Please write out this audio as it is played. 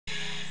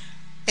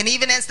And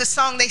even as the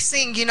song they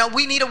sing, you know,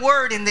 we need a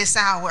word in this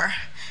hour.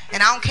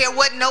 And I don't care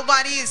what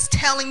nobody is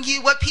telling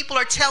you, what people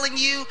are telling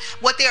you,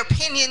 what their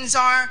opinions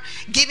are,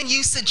 giving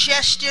you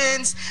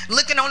suggestions,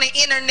 looking on the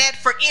internet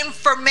for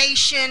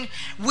information.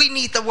 We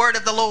need the word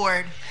of the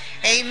Lord.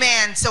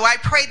 Amen. So I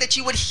pray that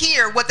you would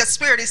hear what the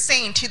Spirit is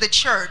saying to the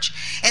church,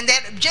 and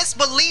that just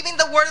believing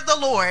the word of the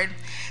Lord,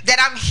 that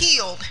I'm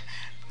healed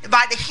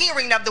by the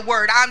hearing of the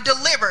word. I'm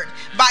delivered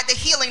by the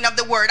healing of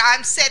the word.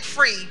 I'm set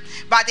free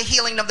by the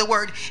healing of the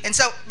word. And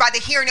so by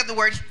the hearing of the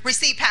word,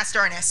 receive Pastor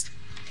Ernest.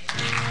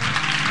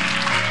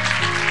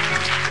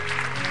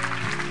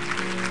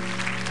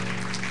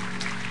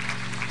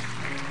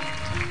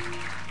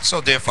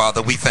 So, dear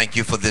Father, we thank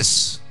you for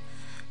this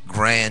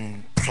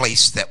grand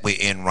place that we're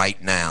in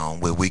right now,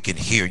 where we can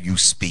hear you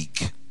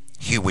speak,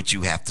 hear what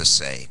you have to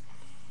say.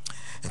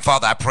 And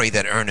Father, I pray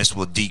that Ernest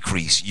will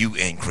decrease, you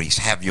increase.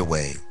 Have your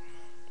way.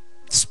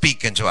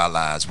 Speak into our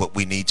lives what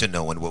we need to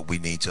know and what we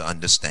need to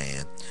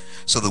understand,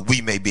 so that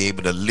we may be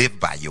able to live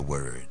by your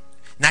word.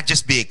 Not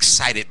just be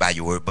excited by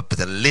your word, but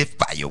to live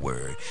by your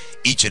word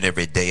each and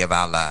every day of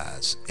our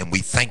lives. And we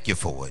thank you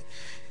for it.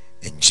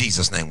 In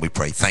Jesus' name we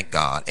pray. Thank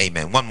God.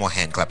 Amen. One more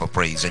hand clap of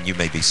praise and you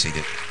may be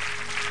seated.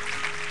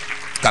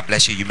 God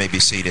bless you. You may be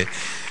seated.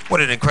 What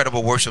an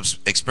incredible worship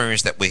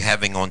experience that we're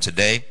having on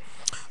today.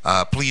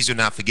 Please do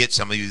not forget,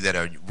 some of you that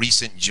are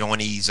recent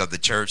joinees of the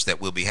church, that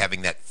we'll be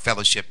having that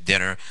fellowship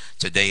dinner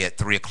today at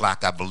 3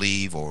 o'clock, I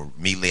believe, or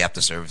immediately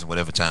after service,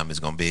 whatever time it's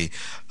going to be.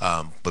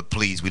 But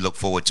please, we look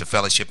forward to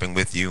fellowshipping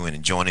with you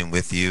and joining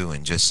with you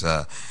and just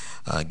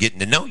getting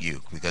to know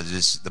you,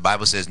 because the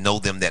Bible says, know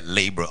them that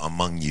labor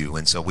among you.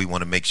 And so we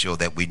want to make sure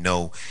that we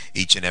know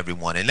each and every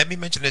one. And let me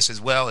mention this as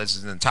well, as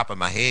is on the top of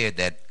my head,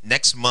 that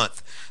next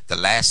month, the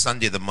last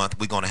Sunday of the month,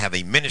 we're going to have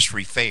a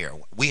ministry fair.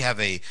 We have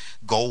a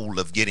goal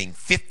of getting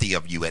 50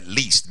 of you, at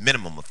least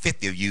minimum of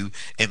 50 of you,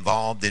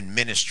 involved in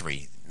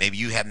ministry. Maybe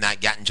you have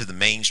not gotten to the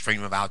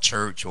mainstream of our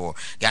church or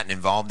gotten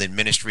involved in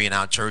ministry in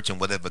our church in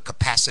whatever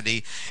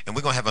capacity. And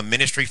we're going to have a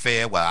ministry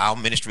fair where our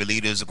ministry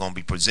leaders are going to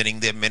be presenting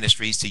their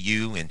ministries to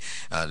you and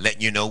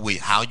letting you know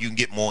how you can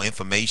get more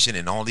information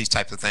and all these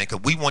types of things,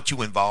 because we want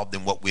you involved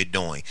in what we're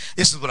doing.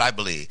 This is what I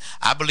believe.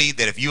 I believe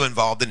that if you're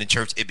involved in the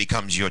church, it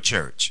becomes your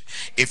church.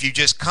 If you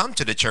just come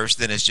to the church,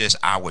 then it's just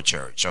our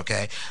church,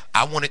 okay?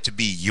 I want it to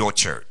be your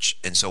church.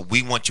 And so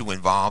we want you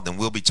involved, and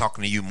we'll be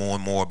talking to you more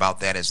and more about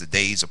that as the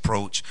days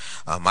approach.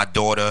 My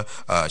daughter,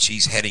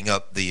 she's heading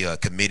up the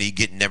committee,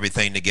 getting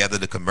everything together,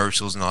 the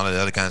commercials and all of the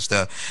other kind of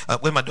stuff.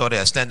 Where my daughter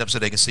at? Stand up so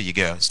they can see you,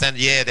 girl. Stand.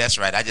 Yeah, that's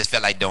right. I just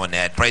felt like doing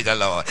that. Praise the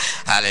Lord.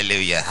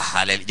 Hallelujah.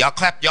 Hallelujah. Y'all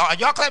clap.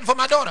 Y'all clapping for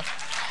my daughter.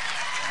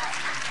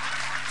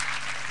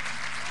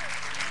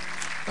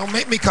 Don't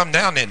make me come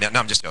down there. No,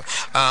 I'm just joking.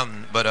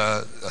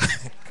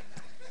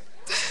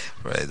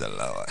 Praise the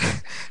Lord.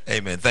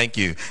 Amen. Thank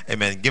you.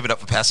 Amen. Give it up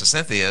for Pastor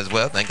Cynthia as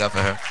well. Thank God for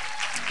her.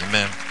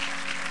 Amen.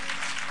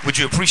 Would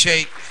you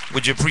appreciate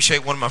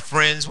one of my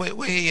friends?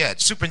 Where he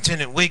at?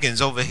 Superintendent Wiggins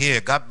over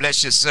here. God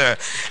bless you, sir.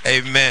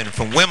 Amen.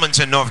 From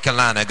Wilmington, North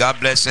Carolina. God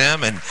bless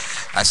him. And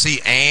I see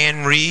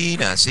Ann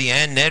Reed. I see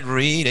Annette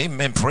Reed.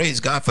 Amen.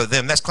 Praise God for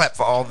them. Let's clap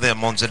for all of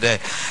them on today.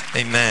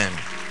 Amen.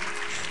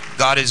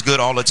 God is good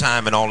all the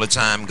time, and all the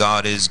time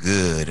God is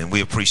good, and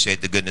we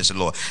appreciate the goodness of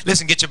the Lord.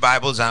 Listen, get your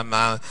Bibles. Hey,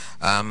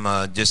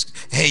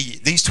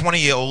 these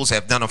 20-year-olds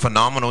have done a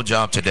phenomenal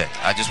job today.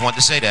 I just want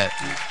to say that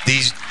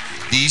these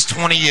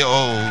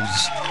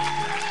 20-year-olds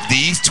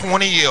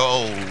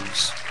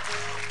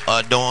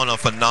are doing a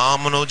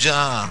phenomenal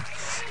job.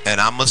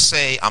 And I'm going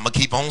to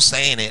keep on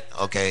saying it,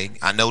 okay?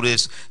 I know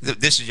this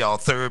is y'all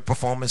third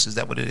performance. Is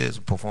that what it is?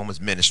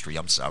 Performance ministry.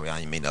 I'm sorry. I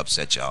didn't mean to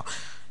upset y'all.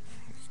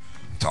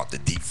 Talk to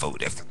deep folk.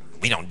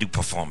 We don't do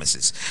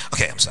performances.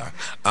 Okay, I'm sorry.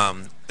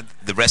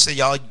 The rest of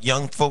y'all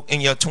young folk in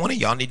your 20,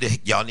 y'all need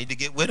to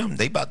get with them.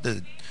 They about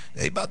to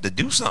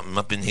do something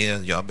up in here.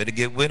 Y'all better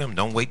get with them.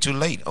 Don't wait too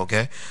late,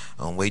 okay?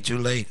 Don't wait too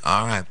late.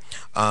 All right.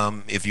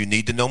 If you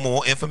need to know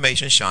more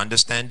information, Shonda,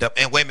 stand up.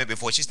 And wait a minute,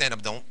 before she stand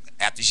up,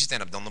 after she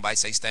stand up, don't nobody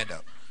say stand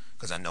up,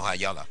 because I know how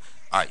y'all are.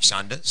 All right,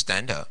 Shonda,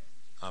 stand up.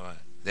 All right.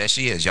 There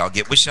she is. Y'all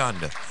get with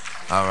Shonda.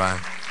 All right.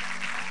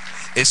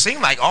 It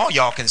seems like all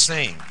y'all can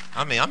sing.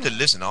 I mean, I'm just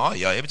listening to all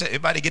y'all.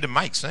 Everybody get a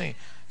mic, sing.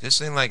 Just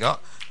sing like, oh.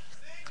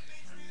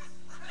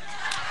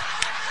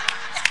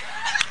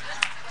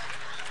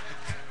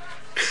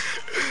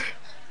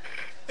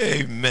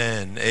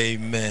 Amen,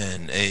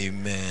 amen,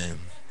 amen.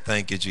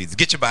 Thank you, Jesus.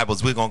 Get your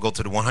Bibles. We're going to go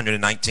to the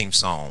 119th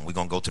Psalm. We're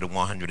going to go to the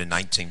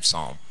 119th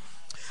Psalm.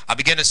 I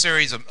began a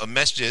series of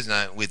messages,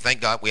 and we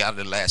thank God we're out of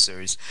the last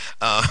series.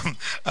 I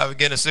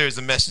began a series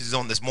of messages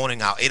on this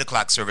morning, our 8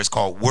 o'clock service,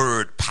 called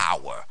Word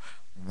Power.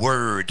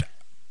 Word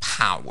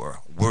power,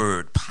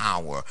 word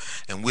power.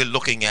 And we're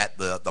looking at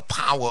the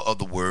power of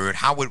the word,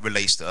 how it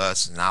relates to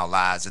us and our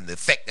lives, and the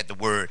effect that the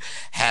word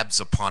has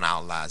upon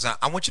our lives.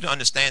 I want you to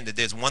understand that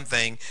there's one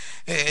thing,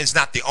 it's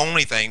not the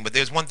only thing, but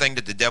there's one thing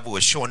that the devil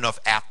is sure enough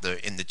after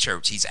in the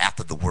church. He's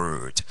after the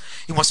word.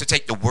 He wants to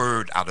take the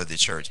word out of the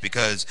church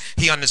because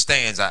he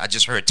understands. I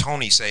just heard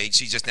Tony say,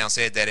 she just now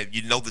said that if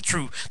you know the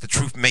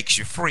truth makes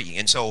you free.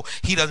 And so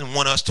he doesn't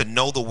want us to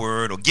know the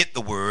word or get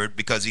the word,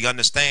 because he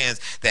understands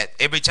that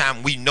every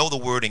time we know the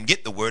word and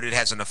get the word, it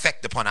has an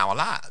effect upon our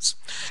lives.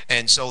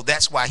 And so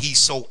that's why he's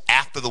so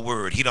after the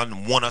word. He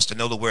doesn't want us to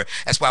know the word.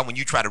 That's why when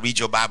you try to read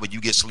your Bible, you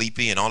get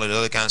sleepy and all of the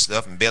other kind of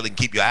stuff and barely can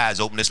keep your eyes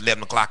open. It's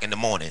 11 o'clock in the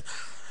morning.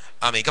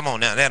 I mean, come on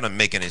now, that doesn't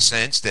make any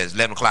sense. There's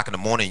 11 o'clock in the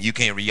morning and you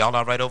can't read. Y'all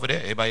all right over there?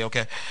 Everybody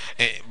okay?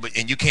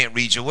 And you can't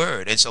read your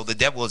word. And so the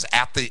devil is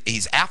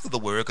he's after the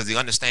word because he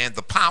understands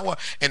the power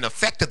and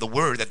effect of the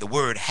word that the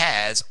word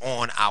has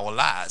on our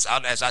lives.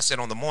 As I said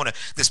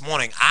this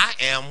morning, I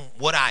am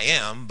what I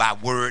am by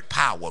word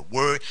power.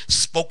 Word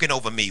spoken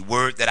over me,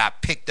 word that I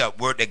picked up,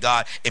 word that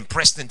God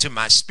impressed into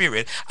my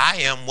spirit. I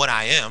am what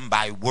I am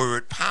by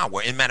word power.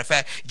 And matter of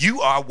fact,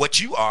 you are what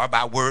you are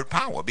by word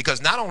power,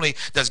 because not only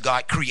does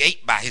God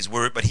create by his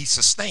word, but he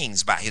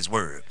sustains by his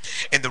word.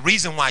 And the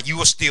reason why you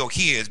are still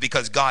here is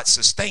because God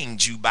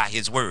sustains you by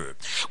his word.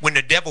 When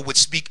the devil would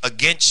speak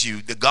against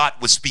you, the God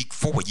would speak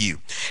for you,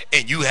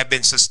 and you have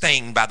been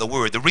sustained by the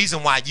word. The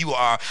reason why you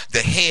are the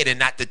head and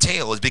not the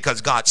tail is because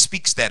God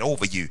speaks that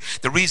over you.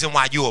 The reason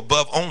why you're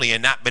above only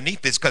and not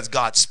beneath is because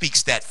God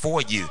speaks that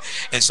for you.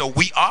 And so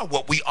we are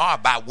what we are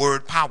by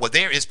word power.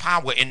 There is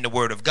power in the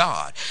word of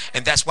God,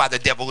 and that's why the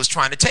devil is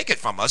trying to take it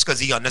from us, because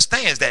he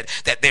understands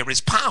that there is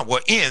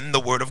power in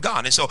the word of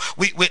God. And so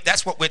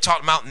that's what we're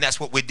talking about, and that's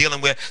what we're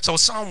dealing with. So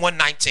Psalm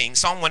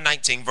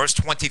 119 verse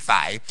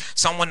 25,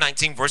 Psalm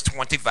 119 verse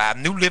 25,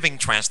 New Living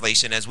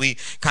Translation, as we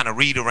kind of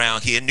read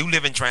around here, New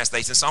Living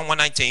Translation, Psalm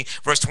 119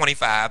 verse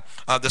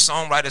 25, the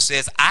songwriter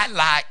says, I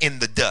lie in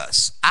the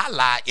dust, I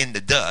lie in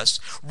the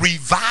dust,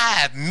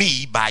 revive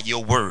me by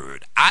your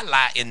word. I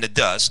lie in the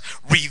dust,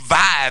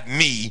 revive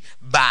me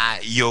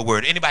by your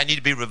word. Anybody need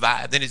to be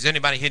revived? Then is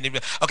anybody here?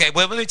 Okay,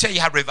 well, let me tell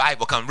you how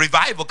revival comes.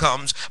 Revival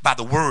comes by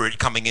the word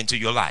coming into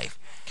your life.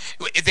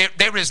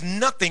 There is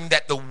nothing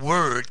that the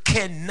word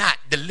cannot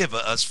deliver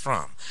us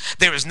from.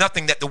 There is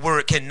nothing that the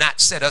word cannot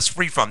set us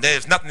free from. There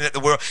is nothing that the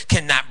word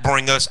cannot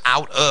bring us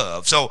out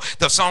of. So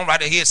the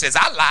songwriter here says,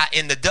 I lie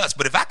in the dust,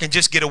 but if I can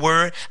just get a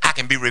word, I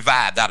can be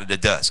revived out of the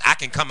dust. I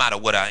can come out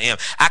of what I am.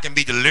 I can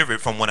be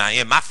delivered from what I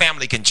am. My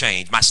family can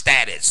change. My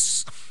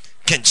status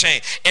can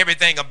change.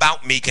 Everything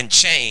about me can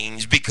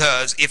change,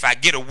 because if I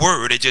get a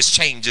word, it just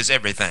changes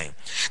everything.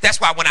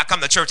 That's why when I come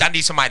to church, I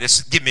need somebody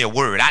to give me a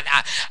word.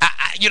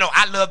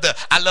 I love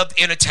the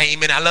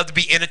entertainment. I love to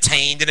be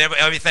entertained and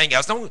everything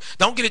else.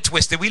 Don't get it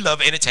twisted. We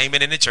love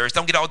entertainment in the church.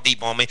 Don't get all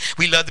deep on me.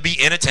 We love to be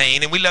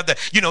entertained, and we love to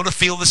to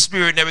feel the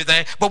spirit and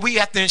everything. But we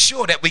have to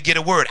ensure that we get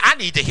a word. I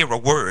need to hear a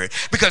word,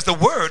 because the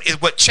word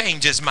is what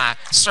changes my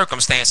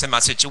circumstance and my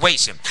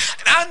situation.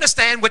 And I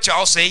understand what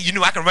y'all say.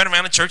 I can run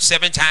around the church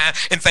 7 times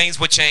and things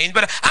would change,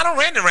 but I don't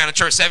run around the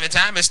church 7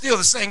 times and still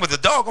the same with the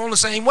dog on the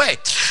same way.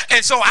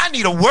 And so I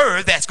need a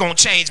word that's going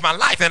to change my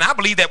life, and I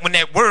believe that when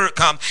that word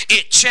comes,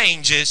 it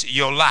changes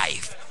your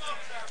life.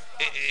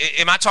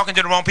 Am I talking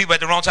to the wrong people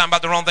at the wrong time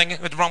about the wrong thing at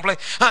the wrong place?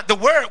 The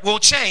word will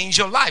change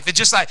your life. It's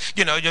just like,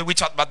 we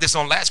talked about this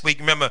on last week.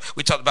 Remember,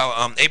 we talked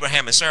about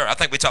Abraham and Sarah. I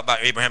think we talked about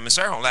Abraham and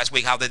Sarah on last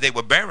week, how they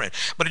were barren.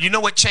 But you know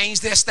what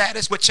changed their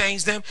status? What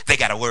changed them? They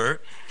got a word.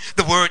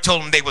 The word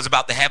told them they was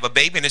about to have a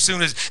baby, and as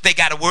soon as they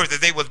got a word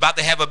that they was about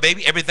to have a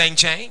baby, everything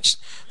changed.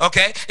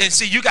 Okay? And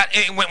see,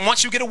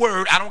 once you get a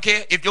word, I don't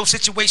care if your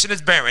situation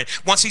is barren,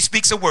 once he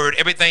speaks a word,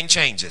 everything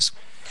changes.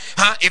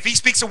 If he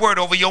speaks a word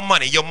over your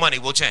money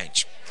will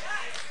change.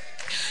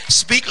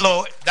 Speak,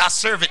 Lord, thy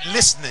servant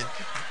listening.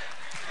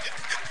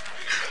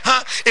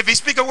 If he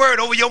speak a word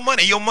over your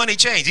money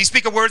changes. He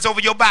speak a words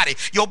over your body,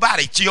 your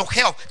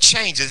health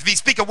changes. If he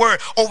speak a word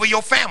over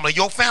your family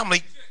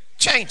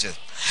changes.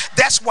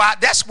 That's why,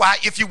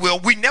 if you will,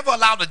 we never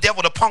allow the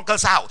devil to punk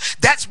us out.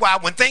 That's why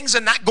when things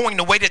are not going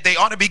the way that they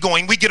ought to be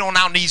going, we get on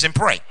our knees and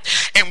pray.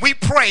 And we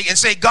pray and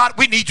say, God,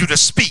 we need you to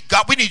speak.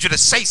 God, we need you to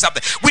say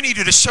something. We need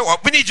you to show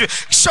up. We need you to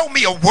show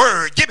me a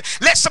word.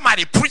 Let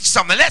somebody preach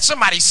something. Let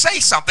somebody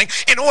say something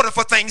in order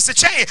for things to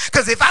change.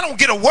 Because if I don't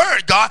get a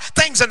word, God,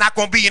 things are not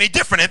going to be any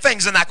different, and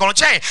things are not going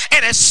to change.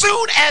 And as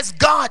soon as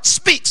God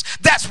speaks,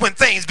 that's when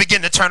things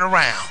begin to turn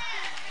around.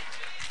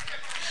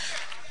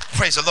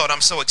 Praise the Lord.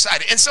 I'm so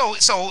excited. And so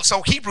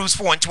Hebrews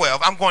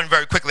 4:12. I'm going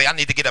very quickly. I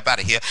need to get up out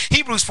of here.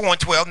 Hebrews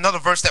 4:12, another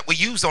verse that we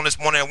used on this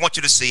morning. I want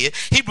you to see it.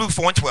 Hebrews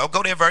 4:12.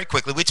 Go there very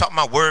quickly. We're talking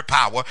about word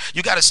power.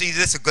 You got to see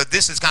this.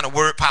 This is kind of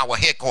word power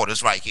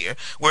headquarters right here.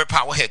 Word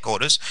power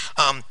headquarters.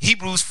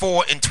 Hebrews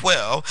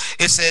 4:12.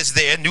 It says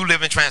there, New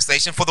Living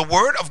Translation, for the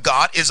word of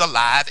God is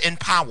alive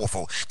and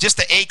powerful. Just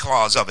the A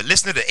clause of it.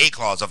 Listen to the A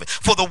clause of it.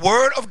 For the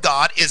word of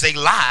God is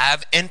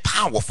alive and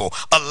powerful.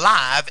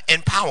 Alive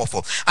and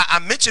powerful. I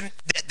mentioned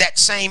that that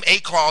same a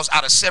clause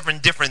out of 7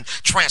 different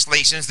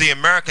translations. The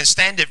American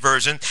Standard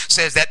Version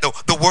says that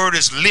the word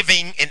is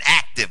living and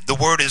active. The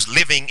word is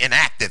living and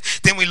active.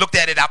 Then we looked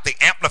at it out the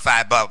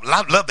Amplified Bible.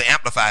 I love the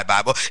Amplified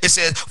Bible. It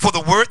says, for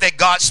the word that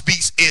God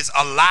speaks is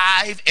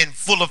alive and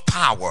full of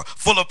power,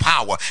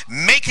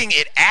 making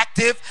it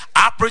active,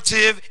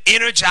 operative,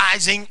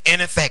 energizing,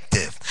 and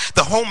effective.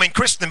 The Holman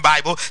Christian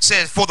Bible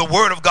says, for the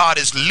word of God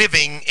is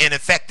living and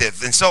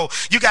effective. And so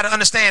you got to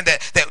understand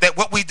that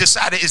what we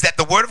decided is that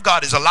the word of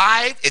God is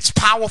alive, it's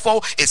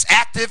powerful, it's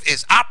active,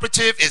 it's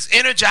operative, it's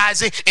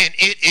energizing, and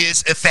it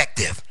is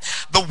effective.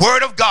 The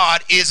word of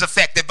God is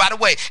effective. By the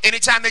way,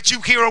 anytime that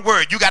you hear a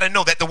word, you got to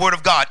know that the word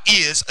of God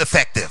is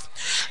effective.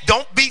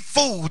 Don't be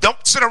fooled.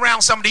 Don't sit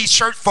around some of these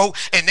church folk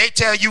and they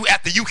tell you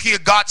after you hear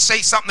God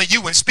say something to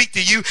you and speak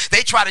to you,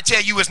 they try to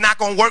tell you it's not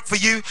going to work for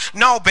you.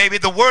 No, baby,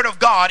 the word of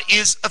God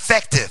is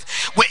effective.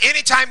 When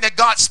anytime that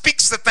God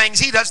speaks to things,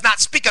 he does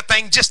not speak a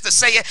thing just to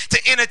say it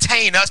to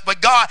entertain us,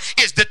 but God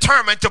is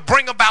determined to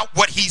bring about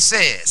what he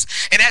says.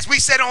 And as we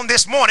said on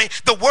this morning,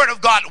 the word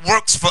of God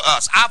works for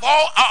us. I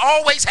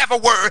always have a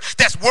word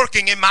that's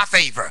working in my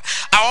favor.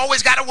 I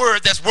always got a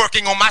word that's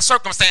working on my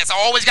circumstance. I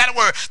always got a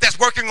word that's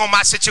working on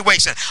my situation.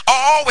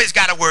 I always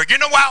got a word. You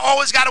know why I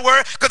always got a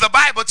word? Because the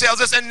Bible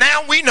tells us, and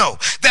now we know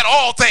that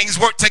all things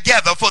work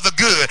together for the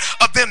good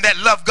of them that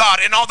love God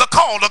and are the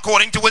called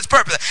according to his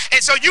purpose.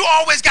 And so you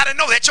always got to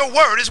know that your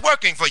word is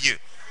working for you.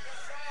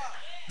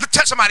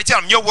 Somebody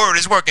tell them your word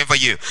is working for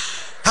you.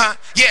 Huh?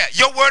 Yeah,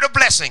 your word of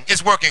blessing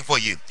is working for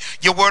you.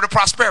 Your word of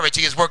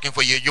prosperity is working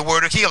for you. Your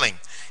word of healing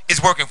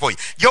is working for you.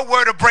 Your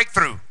word of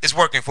breakthrough is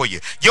working for you.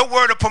 Your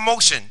word of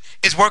promotion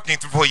is working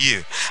for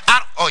you.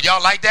 Oh,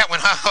 y'all like that one,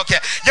 huh? Okay.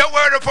 Your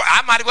word of,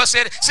 I might as well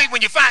say it. See,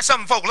 when you find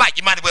something folk like,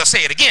 you might as well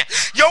say it again.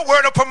 Your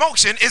word of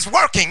promotion is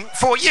working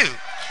for you.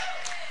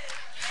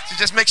 It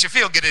just makes you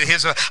feel good.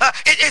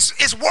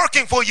 It's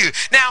working for you.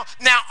 Now,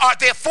 are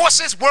there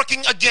forces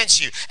working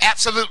against you?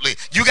 Absolutely.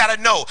 You got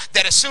to know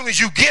that as soon as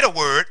you get a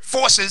word,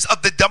 forces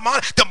of the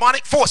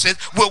demonic forces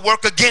will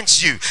work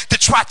against you to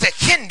try to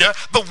hinder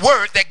the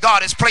word that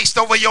God has placed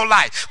over your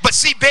life. But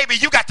see, baby,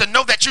 you got to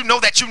know that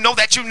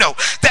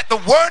that the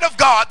word of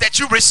God that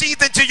you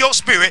received into your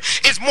spirit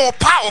is more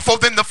powerful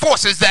than the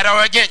forces that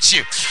are against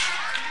you.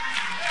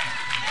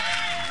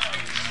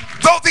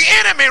 Though the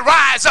enemy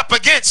rise up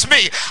against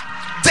me,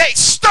 they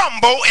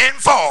stumble and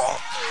fall.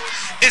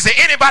 Is there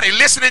anybody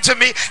listening to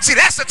me? See,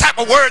 that's the type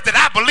of word that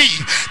I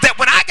believe, that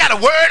when I got a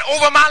word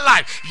over my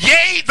life,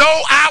 yea,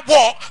 though I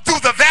walk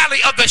through the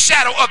valley of the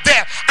shadow of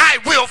death, I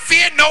will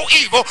fear no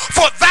evil,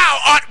 for thou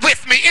art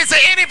with me. Is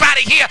there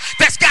anybody here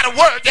that's got a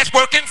word that's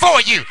working for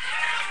you?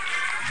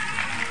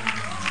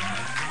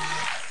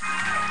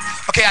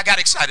 Okay, I got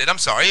excited. I'm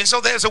sorry. And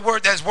so there's a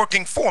word that's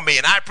working for me,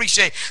 and I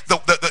appreciate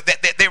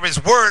that there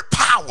is word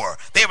power.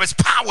 There is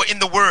power in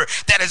the word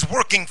that is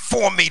working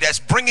for me, that's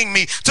bringing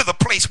me to the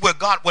place where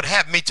God would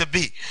have me to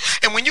be.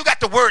 And when you got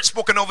the word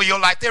spoken over your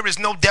life, there is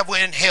no devil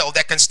in hell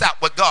that can stop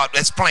what God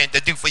has planned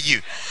to do for you.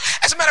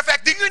 As a matter of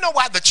fact, do you know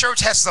why the church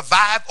has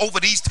survived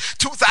over these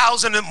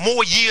 2,000 and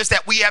more years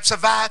that we have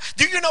survived?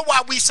 Do you know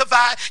why we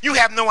survived? You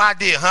have no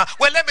idea, huh?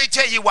 Well, let me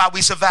tell you why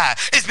we survived.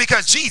 It's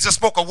because Jesus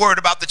spoke a word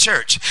about the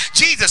church.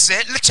 Jesus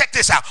said, check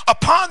this out,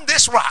 upon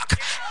this rock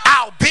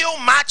I'll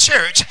build my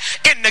church,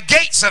 and the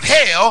gates of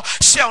hell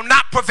shall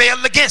not prevail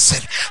against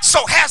it.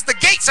 So has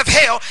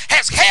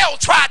hell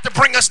tried to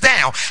bring us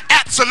down?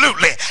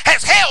 Absolutely.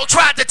 Has hell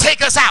tried to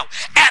take us out?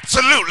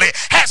 Absolutely.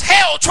 Has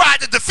hell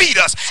tried to defeat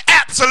us?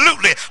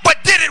 Absolutely.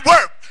 But did it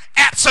work?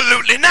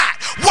 Absolutely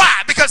not.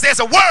 Why? Because there's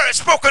a word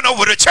spoken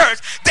over the church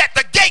that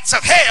the gates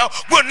of hell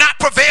will not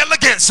prevail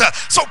against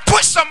us. So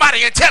push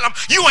somebody and tell them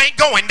you ain't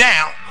going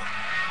down.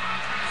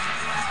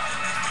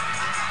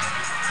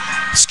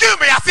 Excuse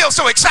me, I feel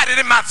so excited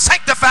in my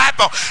sanctified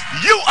bone.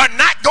 You are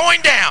not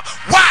going down.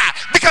 Why?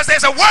 Because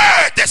there's a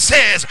word that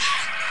says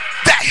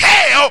that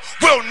hell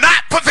will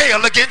not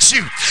prevail against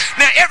you.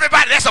 Now,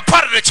 everybody that's a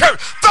part of the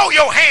church, throw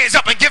your hands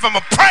up and give them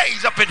a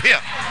praise up in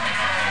here.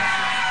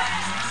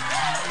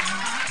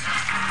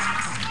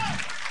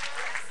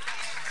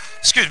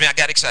 Excuse me, I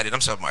got excited. I'm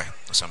sorry.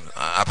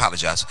 I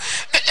apologize.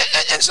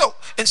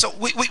 And so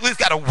we've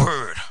got a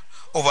word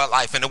over our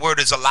life, and the word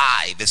is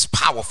alive, it's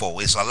powerful,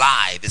 it's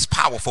alive, it's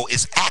powerful,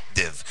 it's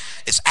active,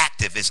 it's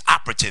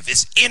operative,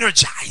 it's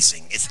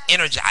energizing,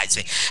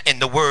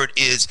 and the word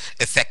is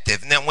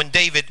effective. Now, when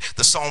David,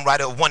 the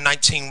songwriter of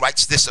 119,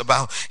 writes this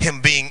about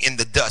him being in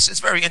the dust, it's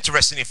very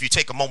interesting if you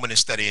take a moment and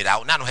study it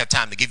out. And I don't have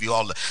time to give you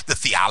all the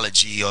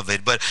theology of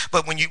it, but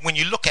when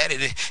you look at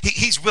it,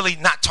 he's really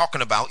not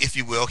talking about, if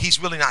you will, he's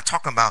really not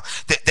talking about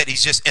that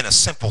he's just in a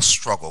simple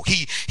struggle.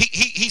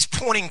 He's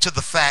pointing to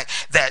the fact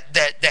that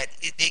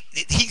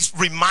he's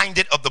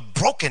reminded of the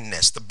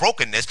brokenness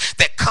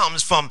that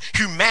comes from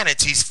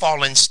humanity's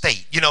fallen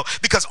state. You know,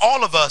 because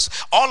all of us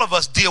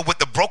deal with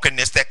the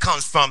brokenness that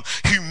comes from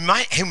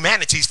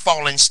humanity's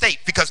fallen state,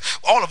 because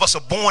all of us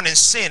are born in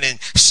sin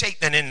and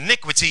shaped in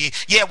iniquity.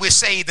 Yeah, we're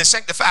saved and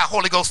sanctified,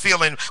 Holy Ghost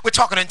feeling. We're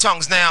talking in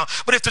tongues now.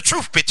 But if the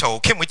truth be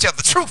told, can we tell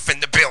the truth in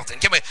the building?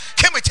 Can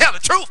we tell the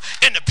truth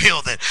in the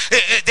building?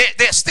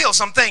 There's still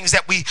some things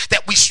that we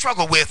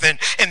struggle with, and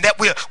that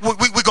we're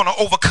going to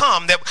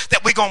overcome,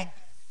 that we're going to.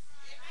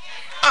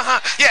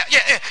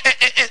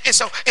 And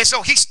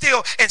so he's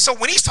still, and so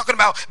when he's talking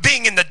about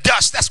being in the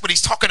dust, that's what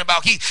he's talking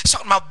about. He's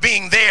talking about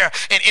being there,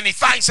 and he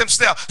finds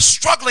himself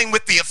struggling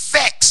with the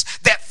effects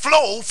that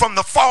flow from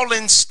the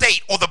fallen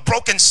state or the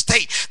broken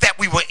state that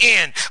we were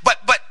in. But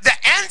the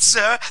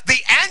answer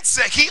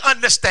he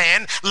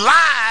understands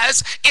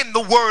lies in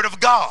the word of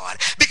God,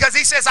 because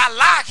he says, I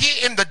lie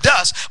here in the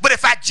dust, but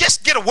if I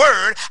just get a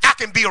word, I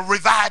can be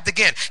revived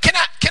again. Can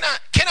I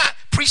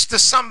preach to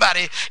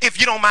somebody, if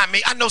you don't mind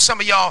me? I know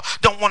some of y'all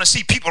don't want to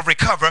see people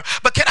recover,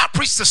 but can I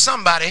preach to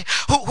somebody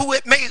who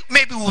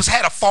maybe who's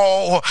had a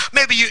fall, or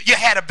maybe you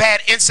had a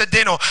bad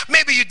incident, or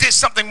maybe you did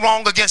something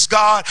wrong against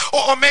God,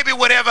 or maybe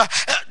whatever.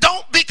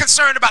 Don't be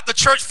concerned about the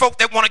church folk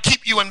that want to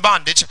keep you in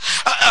bondage.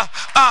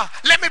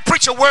 Let me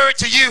preach a word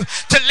to you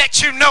to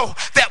let you know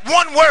that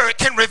one word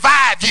can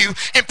revive you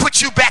and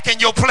put you back in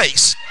your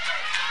place.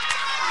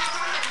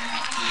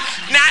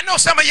 Now, I know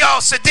some of y'all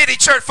sedity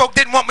church folk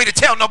didn't want me to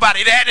tell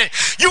nobody that, and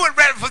you would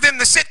rather for them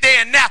to sit there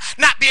and now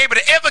not be able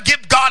to ever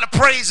give God a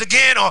praise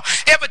again, or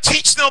ever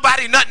teach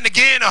nobody nothing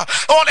again, or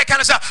all that kind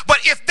of stuff. But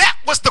if that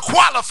was the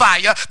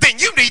qualifier, then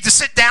you need to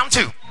sit down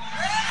too.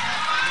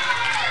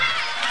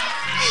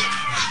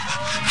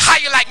 How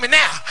you like me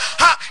now?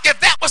 Huh? If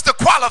that was the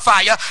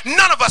qualifier,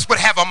 none of us would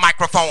have a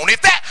microphone.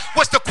 If that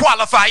was the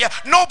qualifier,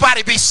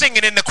 nobody be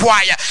singing in the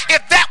choir.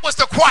 If that was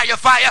the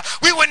qualifier,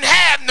 we wouldn't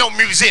have no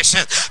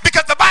musicians,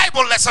 because the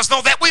Bible lets us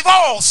know that we've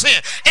all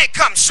sinned and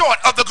come short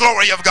of the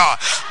glory of God.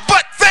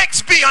 But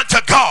thanks be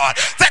unto God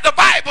that the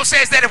Bible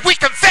says that if we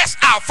confess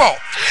our fault,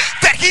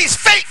 that he's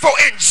faithful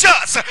and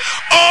just.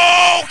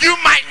 Oh, you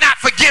might not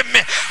forgive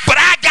me, but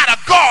I got a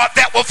God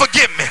that will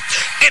forgive me,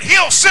 and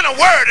he'll send a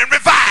word and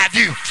revive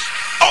you.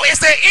 Oh,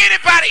 is there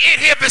anybody in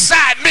here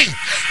beside me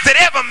that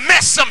ever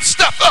messed some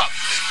stuff up,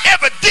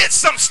 ever did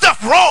some stuff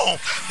wrong,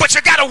 but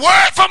you got a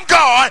word from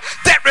God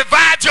that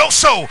revived your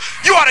soul?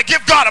 You ought to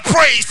give God a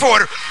praise for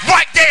it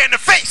right there in the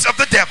face of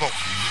the devil.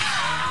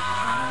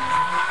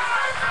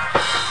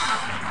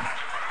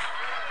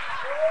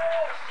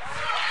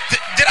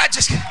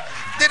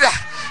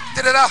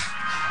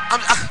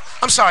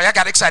 I'm sorry, I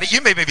got excited.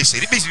 You may be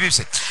seated. Be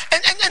seated.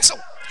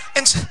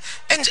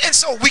 And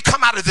so we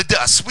come out of the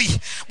dust. We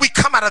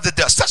come out of the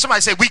dust. Touch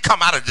somebody, say, we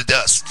come out of the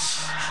dust.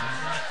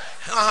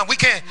 We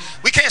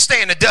can't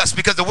stay in the dust,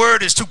 because the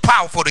word is too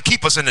powerful to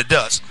keep us in the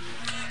dust.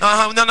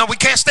 No, we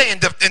can't stay in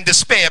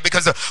despair,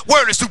 because the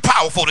word is too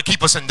powerful to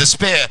keep us in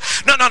despair.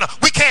 No,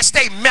 we can't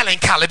stay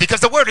melancholy,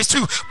 because the word is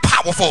too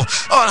powerful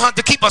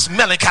to keep us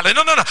melancholy.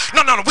 No,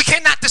 we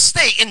cannot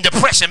stay in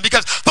depression,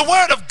 because the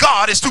word of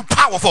God is too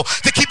powerful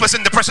to keep us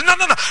in depression. No,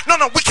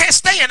 we can't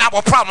stay in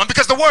our problem,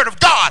 because the word of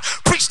God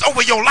preached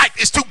over your life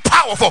is too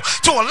powerful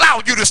to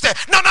allow you to stay.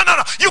 No,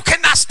 you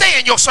cannot stay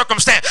in your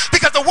circumstance,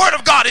 because the word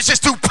of God is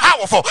just too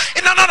powerful.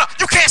 And no,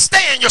 you can't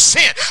stay in your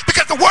sin,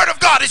 because the word of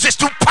God is just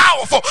too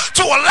powerful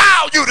to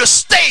allow you to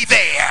stay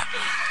there.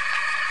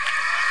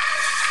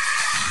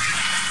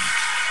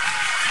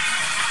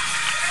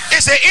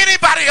 Is there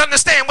anybody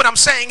understand what I'm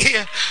saying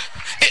here?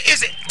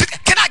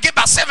 Can I get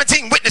about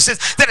 17 witnesses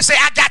that say,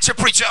 I got you,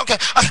 preacher? Okay,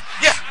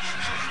 yeah,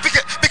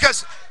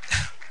 because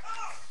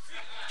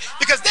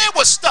there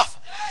was stuff.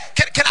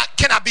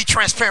 Can I be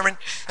transparent?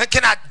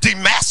 Can I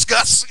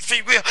Damascus, if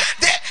you will?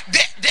 There.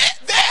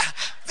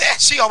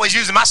 She always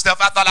using my stuff.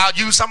 I thought I'd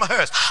use some of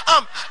hers.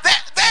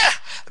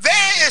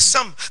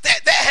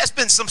 There has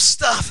been some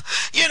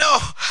stuff,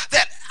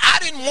 that I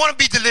didn't want to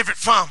be delivered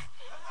from.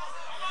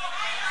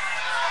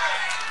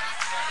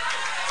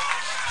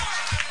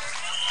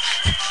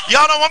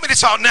 Y'all don't want me to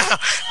talk now.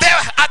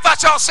 I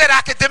thought y'all said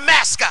I could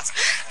Damascus.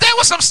 There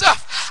was some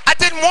stuff I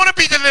didn't want to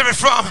be delivered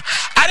from.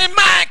 I didn't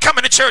mind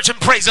coming to church and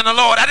praising the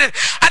Lord. I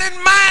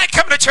didn't mind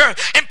coming to church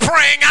and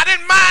praying. I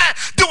didn't mind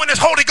doing this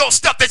Holy Ghost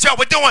stuff that y'all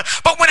were doing.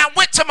 But when I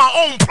went to my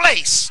own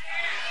place,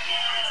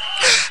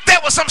 there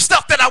was some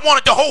stuff that I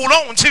wanted to hold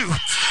on to.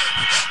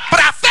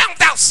 But I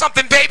found out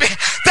something, baby,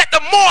 that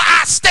the more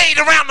I stayed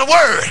around the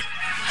word,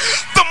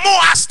 the more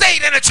I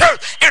stayed in the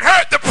church and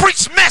heard the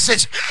preached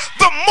message,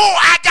 the more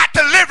I got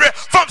delivered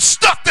from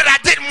stuff that I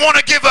didn't want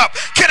to give up.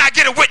 Can I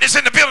get a witness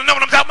in the building? Know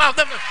what I'm talking about?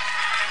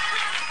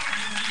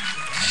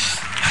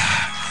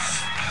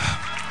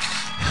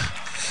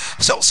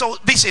 So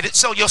be seated.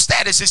 So your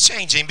status is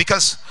changing,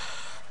 because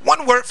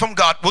one word from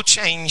God will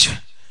change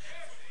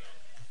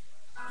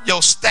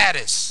your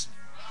status.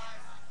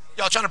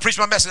 Y'all trying to preach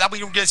my message? I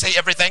wasn't going to say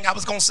everything I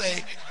was going to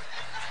say.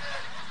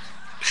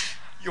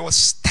 Your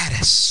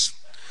status.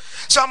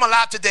 So I'm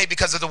alive today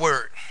because of the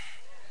word.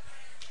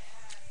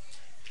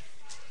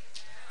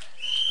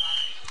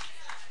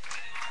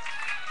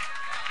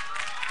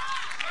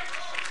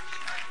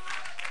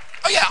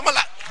 yeah, I'm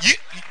alive.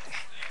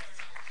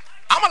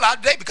 I'm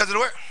alive today because of the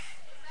word.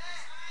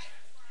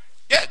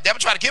 Yeah, the devil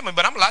tried to kill me,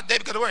 but I'm alive today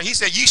because of the word. He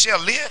said, "Ye shall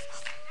live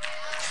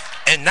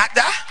and not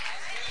die,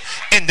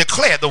 and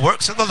declare the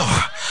works of the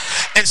Lord."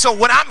 And so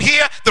when I'm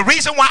here, the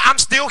reason why I'm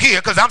still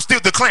here, because I'm still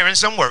declaring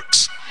some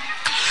works.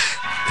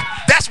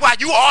 That's why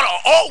you ought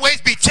to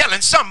always be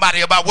telling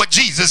somebody about what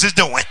Jesus is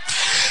doing,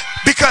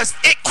 because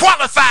it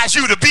qualifies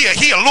you to be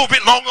here a little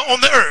bit longer on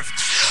the earth.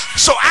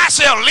 So I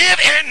shall live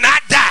and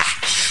not die,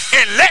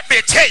 and let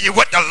me tell you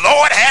what the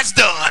Lord has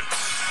done.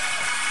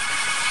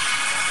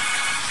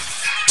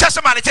 Tell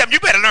somebody, tell them, you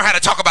better learn how to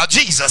talk about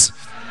Jesus.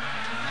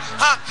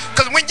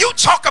 Because when you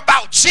talk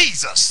about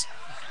Jesus,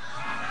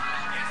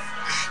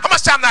 how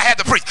much time do I have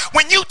to preach?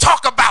 When you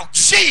talk about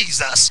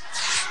Jesus,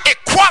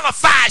 it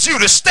qualifies you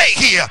to stay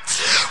here.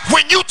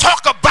 When you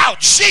talk about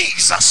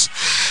Jesus,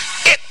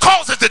 it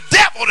causes the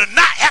devil to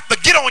not have to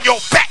get on your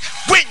back.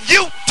 When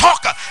you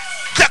talk,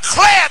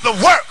 declare the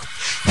work.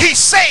 He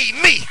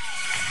saved me.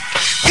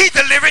 He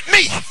delivered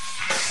me.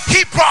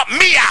 He brought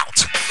me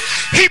out.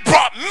 He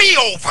brought me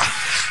over.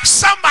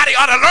 Somebody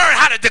ought to learn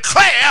how to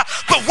declare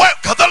the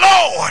work of the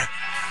Lord.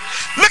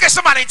 Look at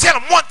somebody and tell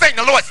them one thing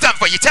the Lord's done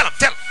for you. Tell them,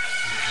 tell them.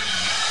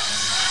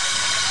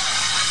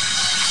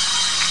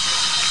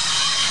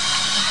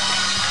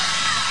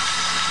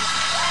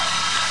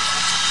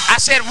 I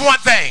said one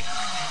thing.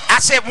 I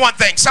said one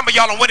thing. Some of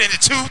y'all done went into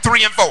 2,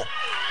 3, and 4.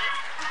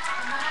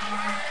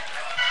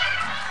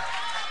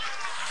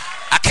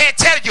 I can't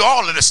tell you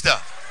all of the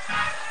stuff.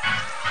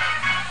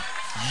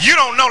 You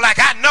don't know like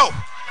I know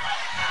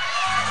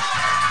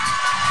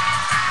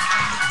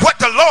what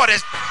the Lord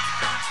is.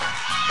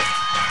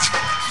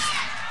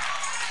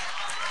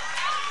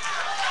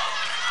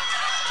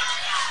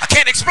 I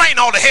can't explain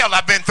all the hell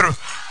I've been through.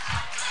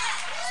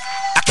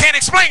 I can't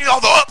explain all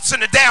the ups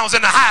and the downs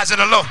and the highs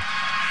and the lows.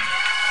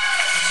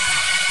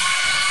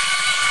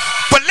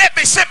 But let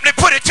me simply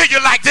put it to you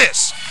like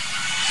this.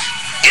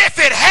 If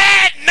it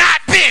had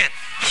not been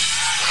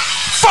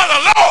for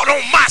the Lord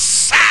on my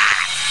side,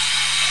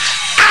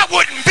 I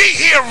wouldn't be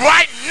here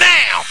right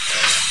now.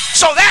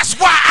 So that's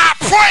why I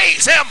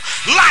praise him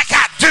like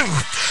I do.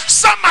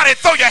 Somebody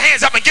throw your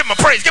hands up and give him a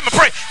praise. Give him a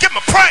praise. Give him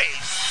a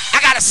praise. I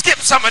got to skip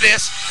some of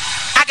this.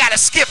 I got to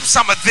skip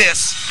some of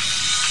this.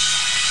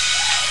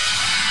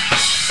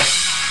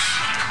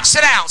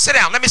 Sit down. Sit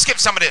down. Let me skip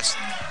some of this.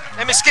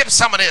 Let me skip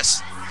some of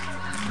this.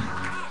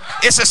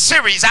 It's a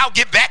series. I'll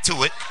get back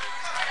to it.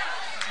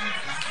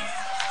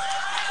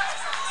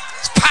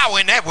 There's power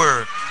in that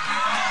word.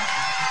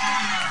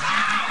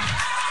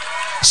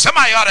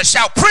 Somebody ought to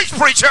shout, "Preach,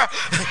 preacher."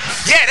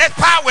 Yeah, there's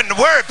power in the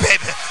word,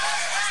 baby.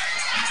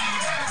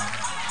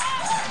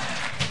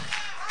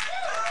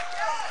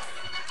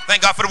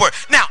 Thank God for the word.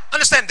 Now,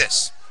 understand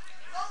this.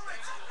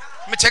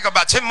 Let me take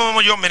about 10 more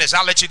minutes.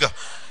 I'll let you go.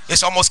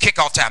 It's almost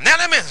kickoff time. Now,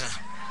 let me.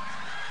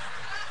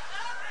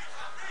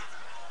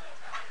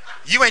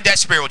 You ain't that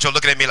spiritual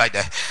looking at me like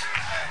that.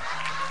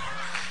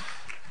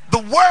 The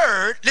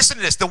word, listen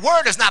to this. The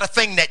word is not a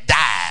thing that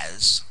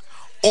dies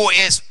or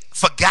is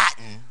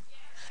forgotten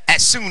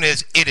as soon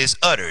as it is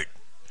uttered,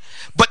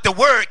 but the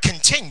word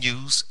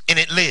continues and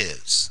it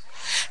lives.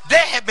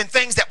 There have been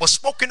things that were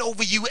spoken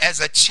over you as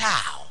a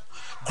child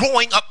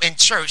growing up in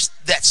church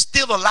that's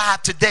still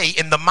alive today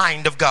in the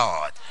mind of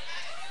God.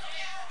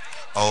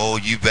 Oh,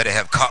 you better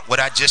have caught what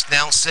I just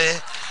now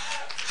said.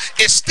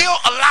 It's still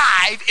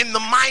alive in the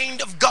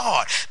mind of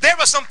God. There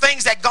are some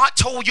things that God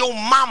told your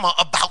mama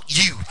about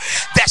you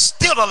that's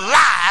still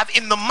alive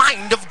in the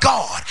mind of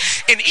God.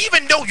 And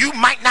even though you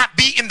might not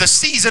be in the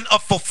season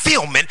of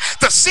fulfillment,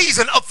 the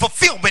season of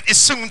fulfillment is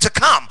soon to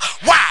come.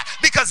 Why?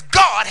 Because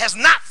God has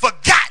not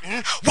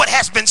forgotten what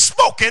has been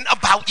spoken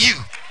about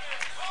you.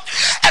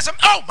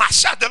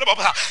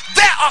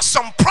 There are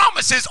some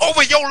promises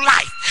over your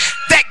life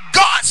that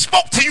God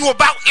spoke to you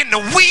about in the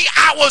wee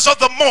hours of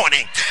the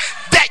morning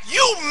that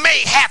you may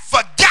have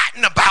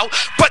forgotten about,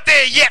 but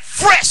they're yet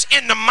fresh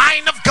in the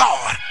mind of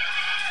God.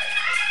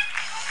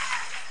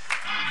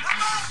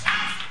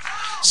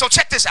 So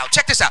check this out.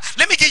 Check this out.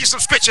 Let me give you some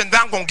scripture and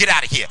then I'm going to get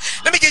out of here.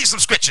 Let me give you some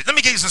scripture. Let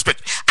me give you some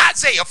scripture.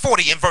 Isaiah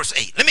 40 and verse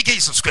 8. Let me give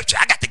you some scripture.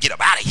 I got to get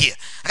up out of here.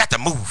 I got to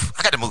move.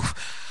 I got to move.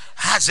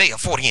 Isaiah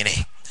 40 and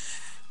 8.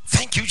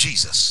 Thank you,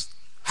 Jesus.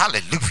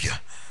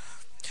 Hallelujah.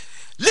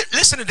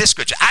 Listen to this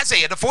scripture.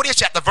 Isaiah, the 40th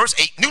chapter, verse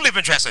 8, New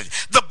Living Translation.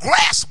 The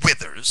grass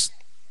withers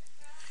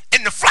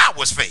and the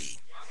flowers fade.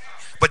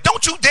 But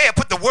don't you dare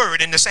put the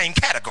word in the same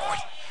category.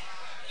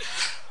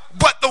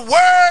 But the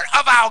word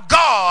of our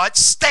God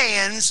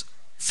stands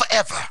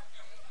forever.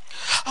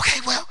 Okay,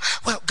 well,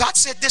 God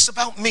said this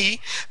about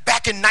me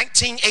back in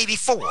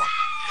 1984.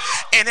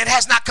 And it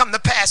has not come to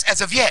pass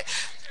as of yet.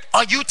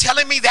 Are you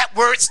telling me that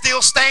word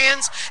still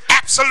stands?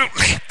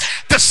 Absolutely.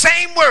 The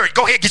same word,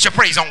 go ahead, get your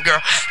praise on,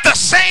 girl. The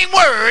same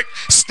word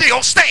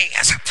still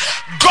stands.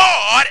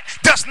 God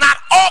does not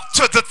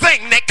alter the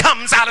thing that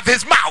comes out of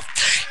his mouth.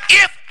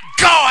 If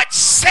God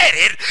said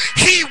it,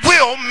 he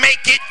will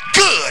make it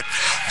good.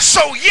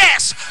 So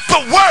yes, the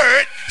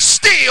word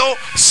still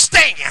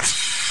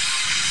stands.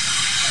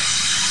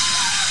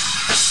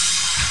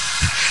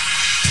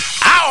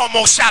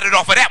 almost shouted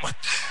off of that one.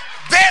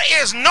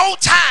 There is no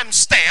time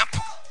stamp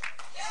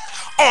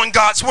on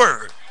God's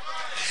word.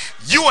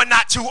 You are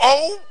not too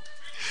old.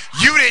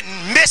 You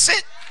didn't miss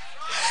it.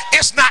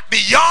 It's not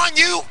beyond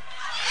you.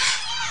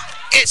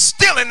 It's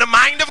still in the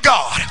mind of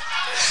God.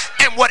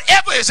 And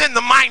whatever is in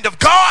the mind of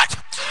God,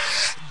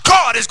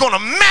 God is going to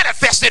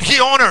manifest it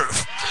here on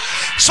earth.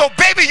 So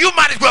baby, you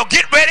might as well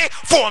get ready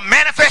for a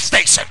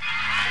manifestation.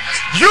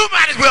 You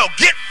might as well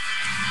get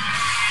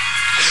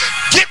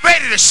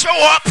ready to show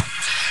up,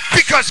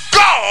 because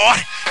God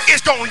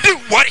is going to do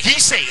what he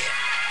said.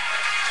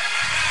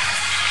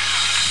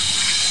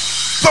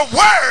 The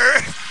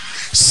word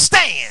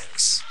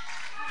stands.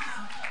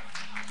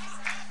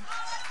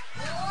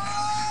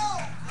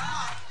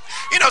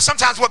 You know,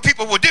 sometimes what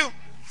people will do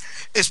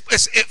is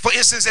for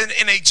instance,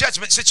 in a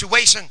judgment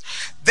situation,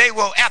 they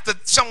will, after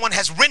someone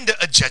has rendered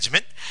a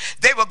judgment,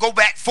 they will go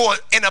back for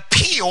an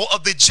appeal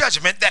of the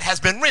judgment that has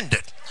been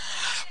rendered.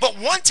 But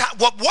one time,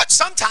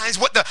 sometimes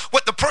what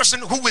the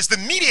person who is the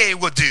mediator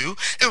will do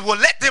is will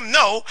let them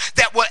know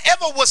that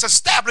whatever was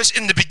established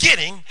in the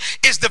beginning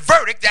is the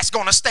verdict that's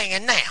going to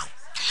stand now.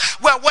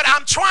 Well, what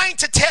I'm trying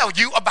to tell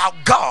you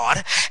about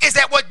God is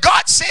that what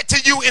God said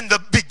to you in the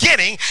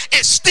beginning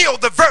is still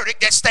the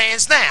verdict that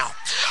stands now.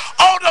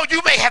 Although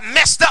you may have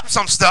messed up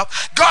some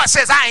stuff, God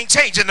says, I ain't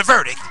changing the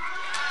verdict.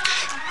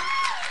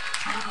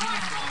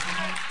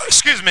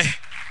 Excuse me.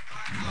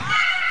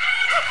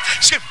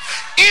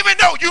 Even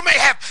though you may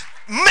have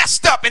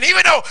messed up, and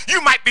even though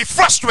you might be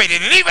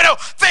frustrated, and even though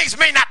things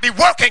may not be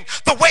working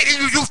the way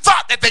that you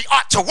thought that they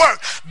ought to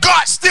work,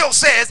 God still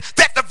says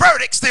that the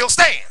verdict still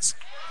stands.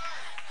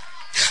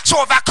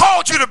 So if I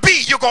called you to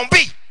be, you're going to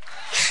be.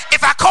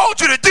 If I called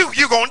you to do,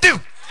 you're going to do.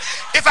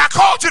 If I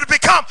called you to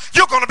become,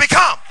 you're going to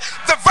become.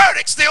 The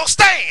verdict still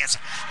stands.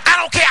 I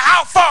don't care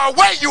how far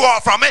away you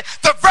are from it,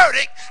 the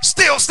verdict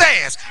still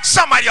stands.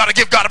 Somebody ought to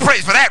give God a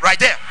praise for that right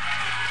there.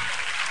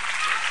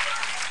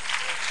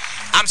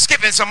 I'm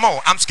skipping some more.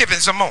 I'm skipping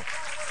some more.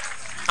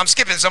 I'm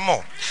skipping some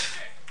more.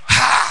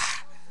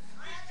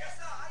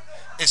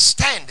 It's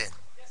standing.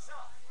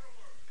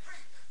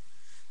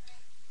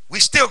 We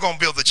still going to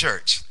build the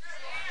church,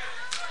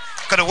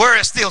 because the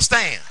word still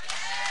stands.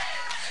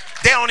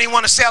 They don't even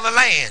want to sell the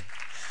land.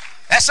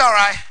 That's all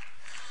right.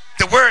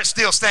 The word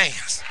still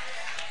stands.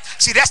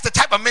 See, that's the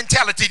type of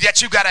mentality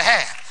that you got to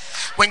have.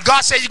 When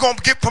God says you're going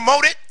to get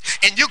promoted,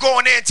 and you go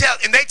in there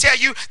and they tell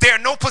you there are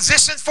no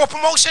positions for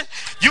promotion,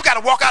 you got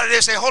to walk out of there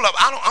and say, hold up,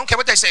 I don't care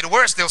what they say, the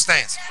word still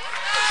stands.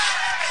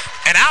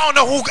 And I don't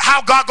know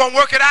how God going to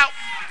work it out,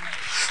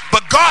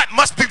 but God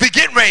must be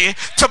getting ready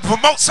to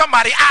promote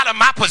somebody out of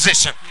my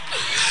position,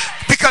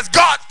 because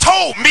God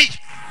told me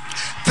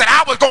that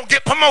I was going to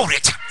get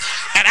promoted,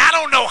 and I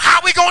don't know how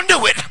we're going to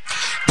do it,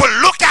 but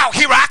look out,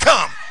 here I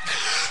come.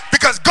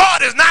 Because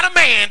God is not a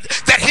man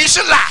that he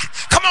should lie.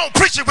 Come on,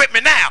 preach it with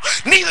me now.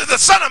 Neither the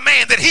son of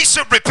man that he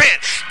should repent.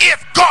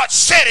 If God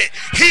said it,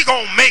 he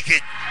gonna make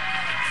it.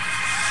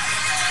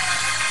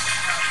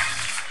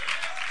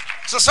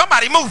 So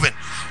somebody moving.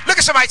 Look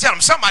at somebody, tell them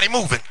somebody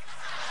moving.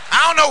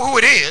 I don't know who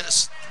it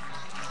is.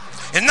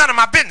 It's none of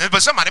my business,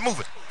 but somebody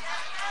moving.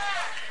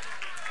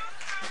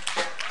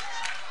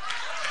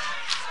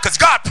 Because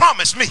God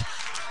promised me.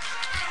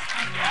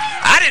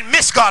 I didn't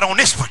miss God on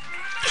this one.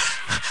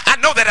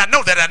 I know that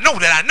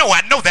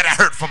I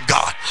heard from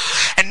God.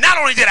 And not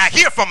only did I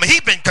hear from him, he's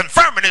been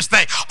confirming this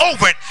thing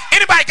over and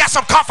anybody got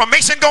some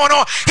confirmation going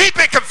on? He's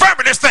been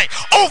confirming this thing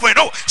over and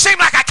over. Seems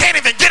like I can't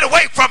even get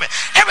away from it.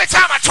 Every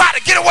time I try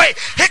to get away,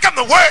 here come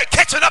the word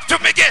catching up to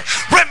me again,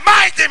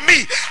 reminding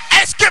me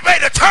it's getting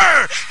ready to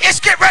turn, it's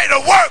getting ready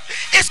to work,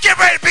 it's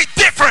getting ready to be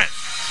different.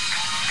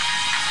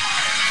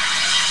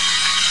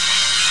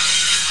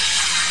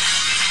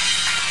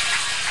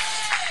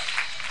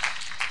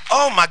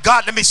 Oh my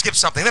God, let me skip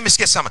something. I'm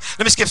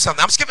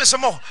skipping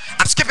some more.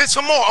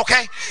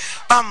 Okay?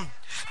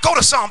 Go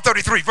to Psalm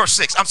 33, verse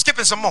 6. I'm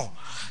skipping some more.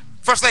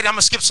 First lady, I'm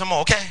going to skip some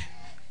more, okay?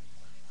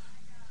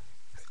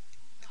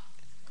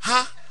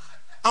 Huh?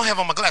 I don't have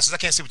on my glasses. I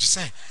can't see what you're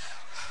saying.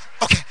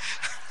 Okay.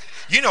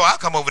 You know I'll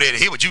come over there to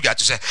hear what you got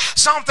to say.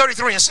 Psalm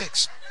 33 and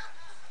 6.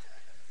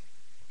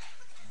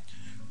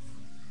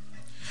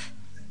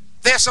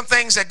 There are some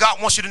things that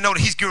God wants you to know that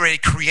he's getting ready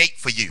to create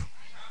for you.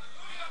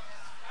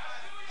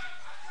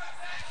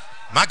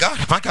 My God.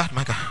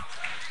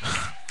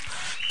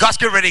 God's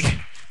getting ready to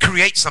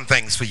create some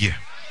things for you.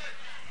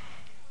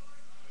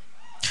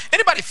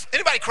 Anybody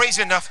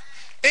crazy enough?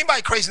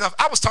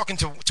 I was talking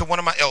to one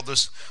of my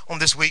elders on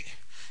this week,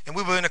 and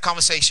we were in a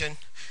conversation,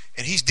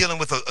 and he's dealing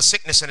with a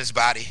sickness in his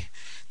body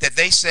that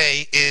they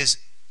say is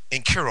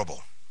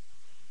incurable.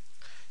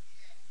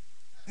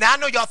 Now, I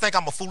know y'all think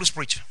I'm a foolish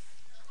preacher,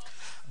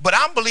 but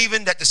I'm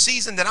believing that the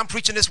season that I'm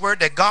preaching this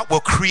word, that God will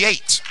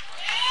create.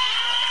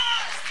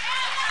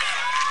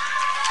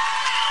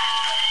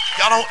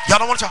 Y'all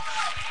don't want to talk.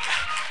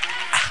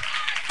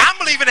 I'm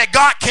believing that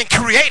God can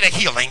create a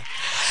healing,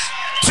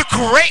 to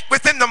create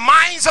within the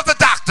minds of the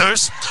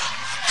doctors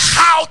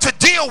how to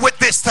deal with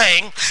this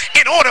thing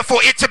in order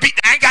for it to be.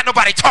 I ain't got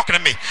nobody talking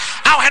to me.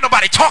 I don't have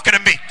nobody talking to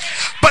me.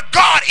 But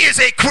God is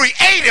a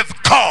creative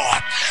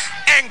God.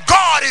 And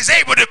God is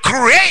able to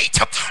create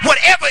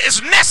whatever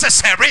is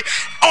necessary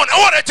in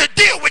order to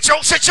deal with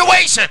your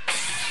situation.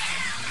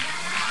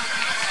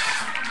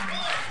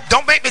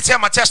 Don't make me tell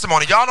my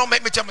testimony. Y'all don't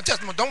make me tell my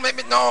testimony. Don't make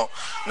me, no,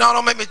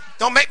 don't make me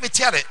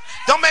tell it.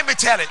 Don't make me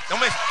tell it.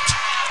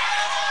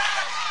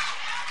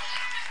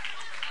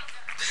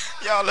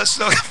 Y'all, let's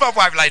look. My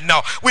wife like,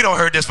 no, we don't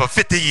heard this for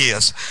 50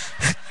 years.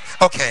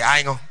 Okay, I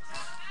ain't gonna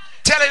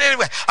tell it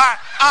anyway. All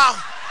right,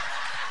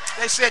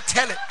 they said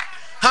tell it.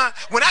 Huh?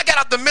 When I got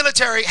out the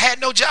military, had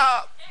no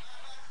job.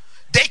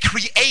 They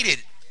created,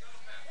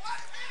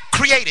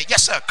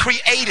 yes sir,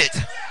 created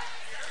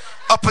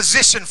a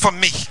position for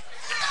me.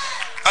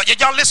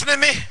 Y'all listening to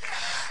me?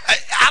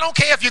 I don't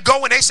care if you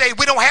go and they say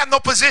we don't have no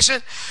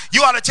position.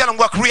 You ought to tell them,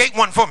 well, create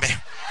one for me.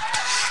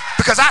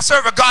 Because I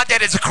serve a God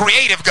that is a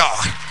creative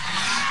God.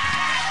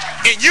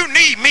 And you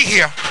need me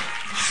here.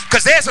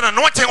 Because there's an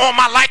anointing on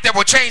my life that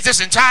will change this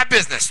entire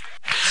business.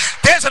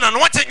 There's an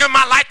anointing in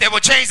my life that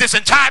will change this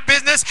entire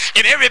business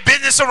and every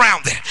business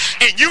around it.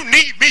 And you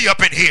need me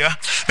up in here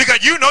because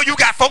you know you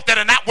got folk that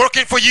are not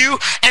working for you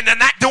and they're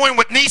not doing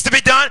what needs to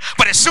be done.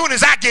 But as soon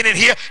as I get in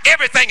here,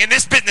 everything in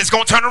this business is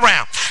going to turn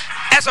around.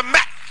 Is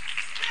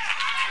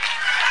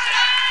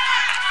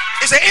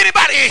there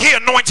anybody in here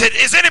anointed?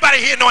 Is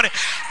anybody here anointed?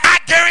 I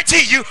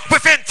guarantee you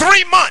within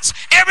 3 months,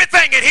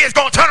 everything in here is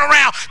going to turn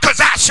around because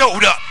I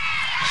showed up.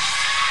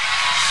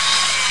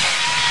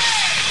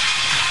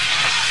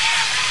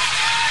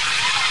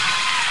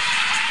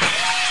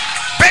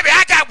 Baby,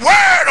 I got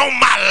word on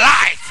my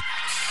life.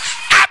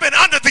 I've been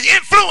under the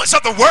influence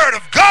of the word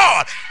of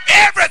God.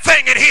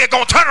 Everything in here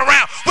gonna turn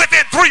around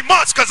within 3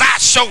 months because I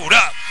showed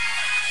up.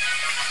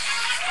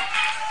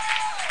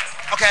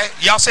 Okay,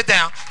 y'all sit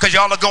down because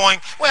y'all are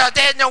going, well,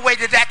 there's no way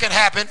that can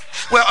happen.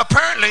 Well,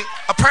 apparently,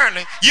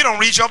 you don't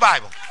read your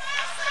Bible.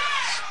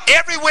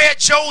 Everywhere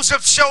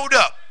Joseph showed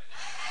up,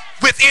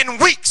 within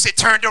weeks it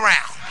turned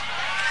around.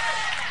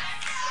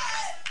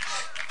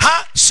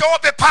 Huh? Show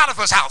up at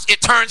Potiphar's house, it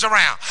turns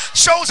around.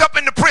 Shows up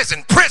in the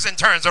prison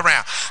turns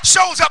around.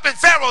 Shows up in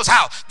Pharaoh's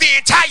house, the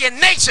entire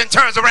nation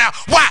turns around.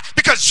 Why?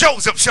 Because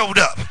Joseph showed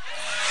up.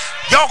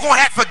 Y'all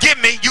gonna have to forgive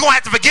me. You're gonna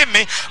have to forgive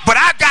me. But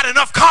I've got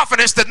enough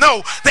confidence to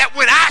know that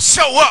when I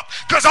show up,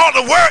 because all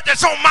the word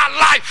that's on my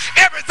life,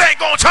 everything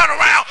gonna turn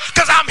around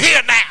because I'm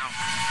here now.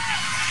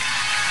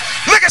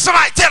 Look at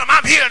somebody, tell them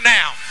I'm here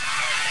now.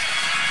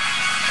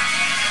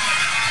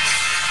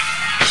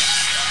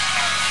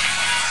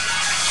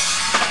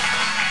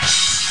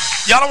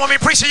 Y'all don't want me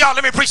to preach to y'all?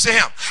 Let me preach to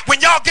him.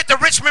 When y'all get to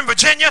Richmond,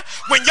 Virginia,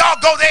 when y'all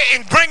go there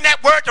and bring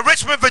that word to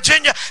Richmond,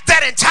 Virginia,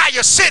 that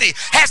entire city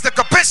has the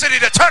capacity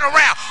to turn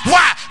around.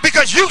 Why?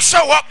 Because you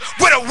show up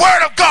with a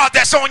word of God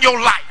that's on your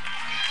life.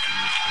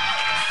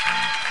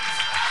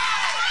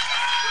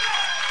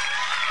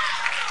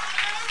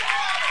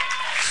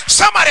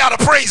 Somebody ought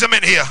to praise him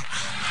in here.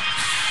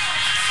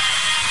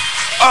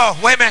 Oh,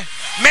 wait a minute.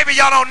 Maybe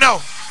y'all don't know.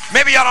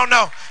 Maybe y'all don't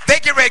know. They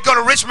get ready to go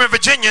to Richmond,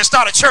 Virginia and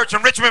start a church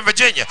in Richmond,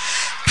 Virginia.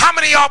 How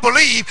many of y'all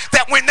believe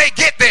that when they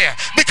get there,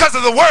 because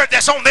of the word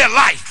that's on their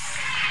life,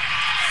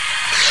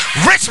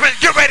 Richmond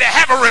get ready to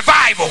have a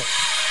revival?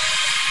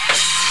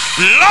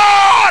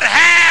 Lord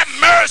have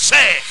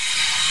mercy.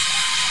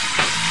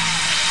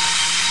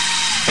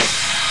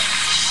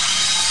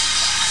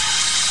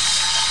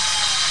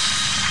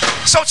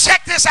 So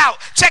check this out.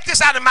 Check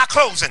this out in my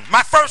closing.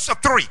 My first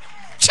of three.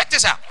 Check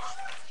this out.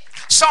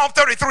 Psalm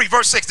 33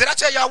 verse 6. Did I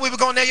tell y'all we were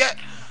going there yet?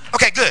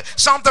 Okay, good.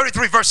 Psalm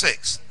 33 verse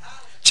 6.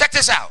 Check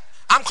this out.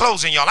 I'm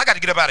closing, y'all. I got to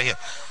get up out of here.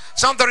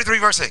 Psalm 33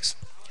 verse 6.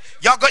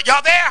 Y'all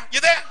there?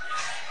 You there?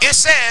 It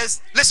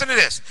says, listen to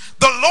this.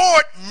 The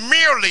Lord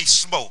merely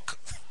spoke.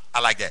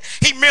 I like that.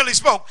 He merely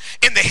spoke,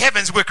 and the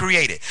heavens were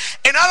created.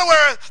 In other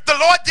words, the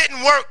Lord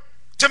didn't work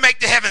to make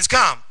the heavens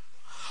come.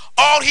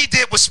 All he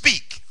did was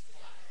speak.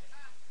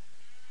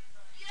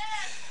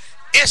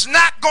 It's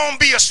not going to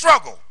be a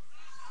struggle.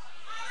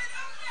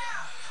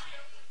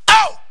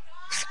 Oh,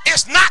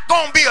 it's not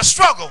going to be a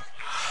struggle.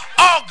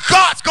 All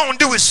God's going to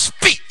do is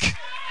speak.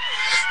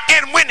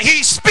 And when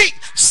he speaks,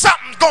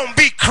 something's going to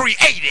be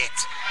created.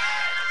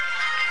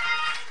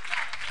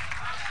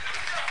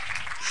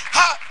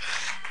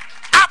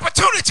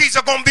 Opportunities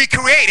are going to be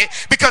created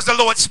because the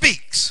Lord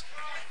speaks.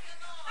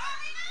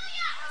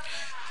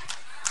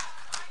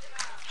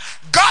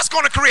 God's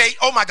going to create,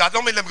 oh my God,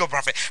 let me go,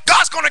 prophet.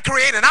 God's going to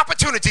create an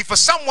opportunity for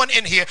someone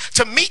in here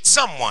to meet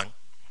someone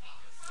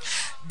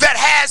that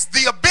has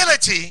the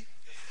ability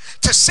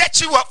to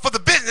set you up for the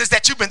business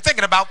that you've been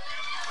thinking about.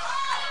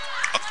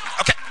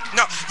 Okay,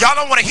 no, y'all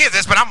don't want to hear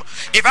this, but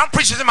if I'm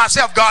preaching to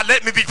myself, God,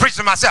 let me be preaching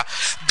to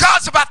myself.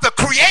 God's about to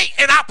create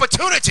an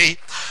opportunity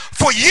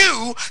for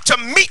you to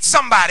meet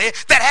somebody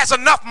that has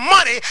enough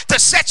money to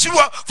set you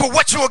up for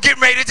what you are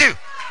getting ready to do.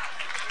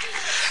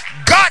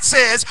 God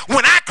says,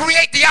 when I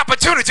create the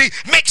opportunity,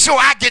 make sure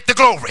I get the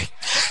glory.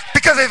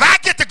 Because if I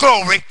get the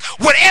glory,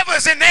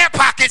 whatever's in their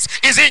pockets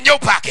is in your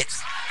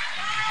pockets.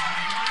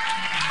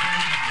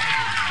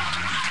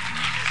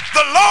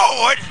 The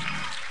Lord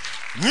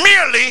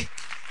merely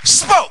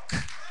spoke.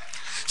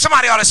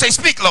 Somebody ought to say,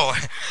 speak, Lord.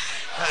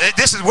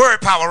 This is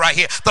word power right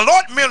here. The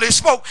Lord merely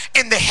spoke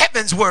and the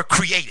heavens were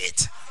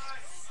created.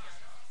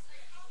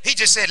 He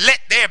just said, let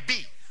there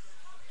be.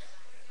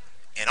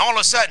 And all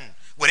of a sudden,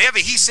 whatever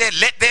he said,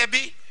 let there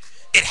be,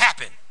 it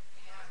happened.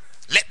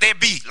 Let there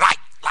be light,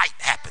 light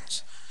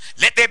happens.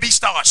 Let there be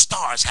stars,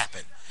 stars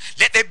happen.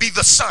 Let there be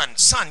the sun,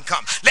 sun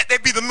come. Let there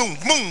be the moon,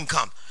 moon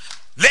come.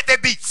 Let there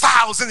be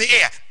fowls in the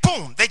air.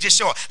 Boom, they just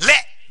show up.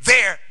 Let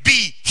there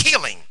be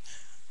healing.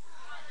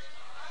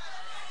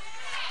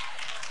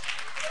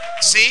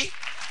 See?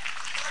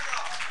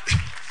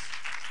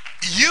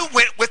 You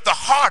went with the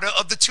harder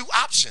of the two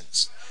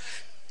options.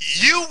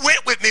 You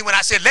went with me when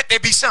I said, let there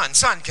be sun,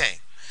 sun came.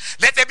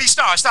 Let there be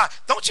stars, stars.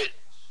 Don't you?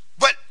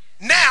 But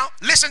now,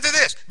 listen to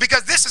this,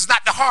 because this is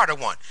not the harder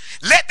one.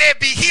 Let there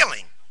be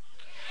healing.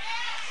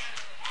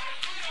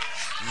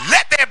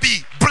 Let there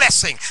be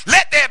blessing.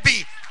 Let there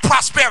be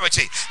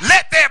prosperity.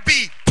 Let there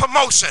be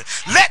promotion.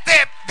 Let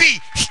there be,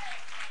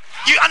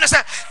 you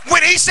understand?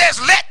 When he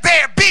says let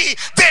there be,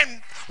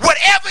 then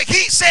whatever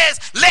he says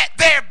let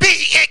there be,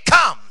 it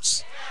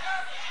comes.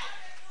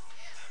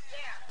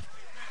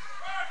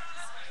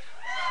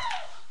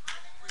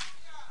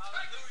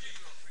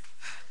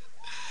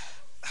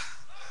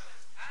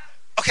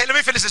 Okay, let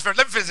me finish this verse.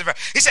 Let me finish this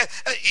verse. He said,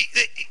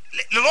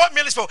 the Lord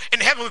merely spoke, and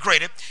the heaven was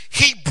created.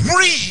 He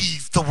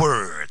breathed the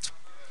word,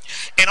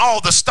 and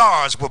all the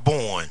stars were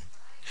born.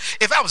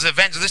 If I was an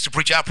evangelistic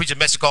preacher, I'd preach a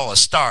message called A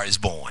Star is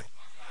Born.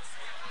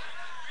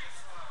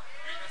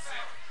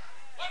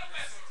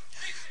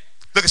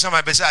 Look at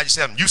somebody beside you,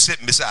 say, you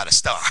sitting beside a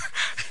star.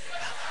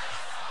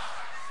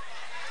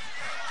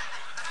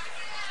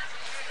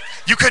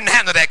 You couldn't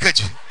handle that, could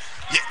you?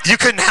 You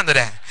couldn't handle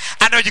that.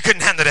 I know you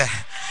couldn't handle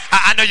that.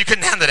 I know you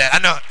couldn't handle that.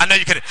 I know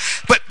you couldn't.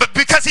 But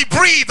because he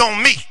breathed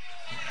on me,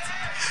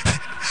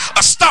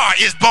 a star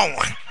is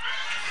born.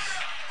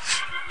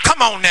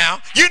 Come on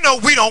now. You know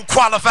we don't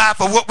qualify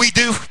for what we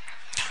do.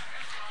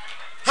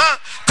 Huh?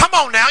 Come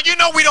on now. You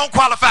know we don't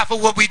qualify for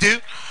what we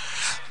do.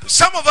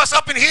 Some of us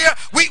up in here,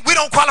 we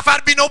don't qualify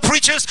to be no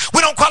preachers.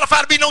 We don't qualify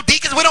to be no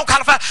deacons. We don't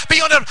qualify to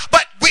be on them.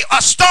 But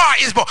a star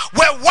is born.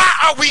 Well, why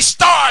are we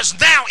stars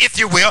now, if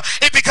you will?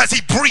 It's because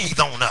he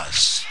breathed on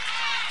us.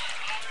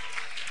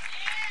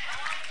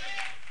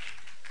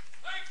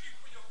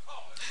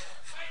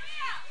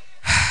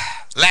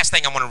 Last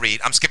thing I want to read.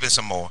 I'm skipping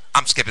some more.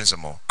 Last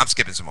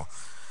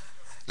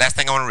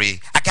thing I want to read.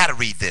 I got to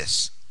read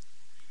this.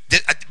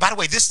 By the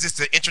way, this is just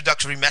the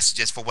introductory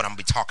messages for what I'm going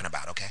to be talking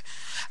about, okay?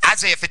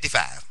 Isaiah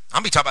 55. I'm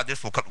going to be talking about this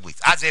for a couple of weeks.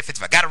 Isaiah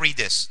 55. Got to read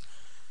this.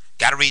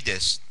 Got to read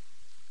this.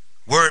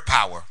 Word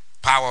power.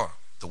 Power.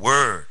 The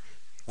word.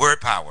 Word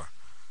power.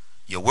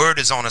 Your word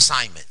is on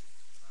assignment.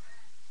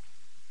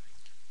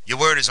 Your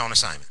word is on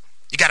assignment.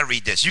 You got to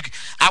read this.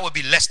 I would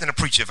be less than a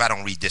preacher if I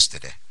don't read this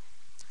today.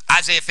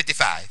 Isaiah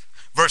 55,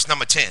 verse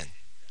number 10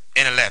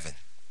 and 11.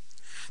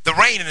 The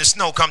rain and the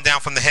snow come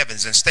down from the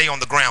heavens and stay on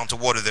the ground to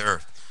water the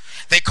earth.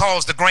 They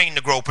cause the grain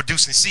to grow,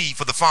 producing seed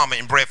for the farmer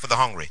and bread for the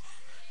hungry.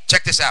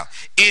 Check this out.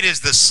 It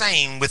is the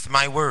same with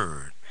my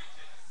word.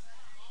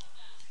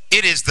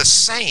 It is the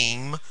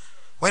same.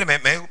 Wait a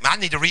minute. I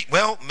need to read.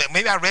 Well,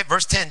 maybe I read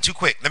verse 10 too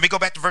quick. Let me go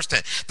back to verse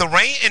 10. The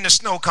rain and the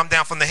snow come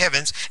down from the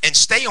heavens and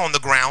stay on the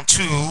ground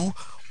to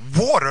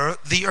water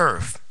the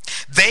earth.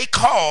 They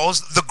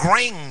cause the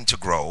grain to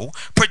grow,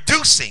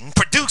 producing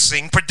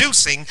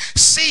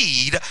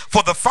seed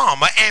for the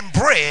farmer and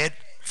bread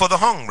for the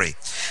hungry.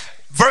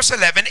 Verse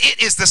 11,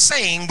 it is the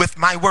same with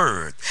my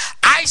word.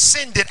 I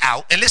send it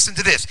out, and listen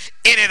to this,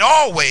 and it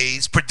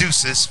always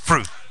produces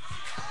fruit.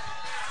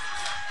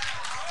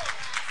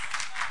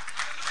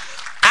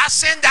 I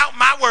send out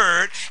my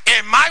word,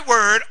 and my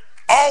word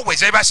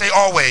always, everybody say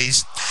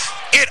always,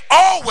 it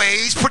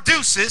always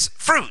produces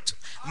fruit.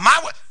 My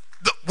word.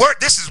 The word,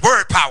 this is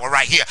word power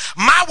right here.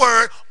 My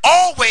word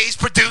always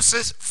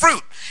produces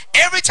fruit.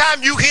 Every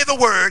time you hear the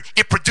word,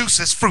 it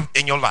produces fruit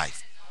in your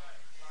life.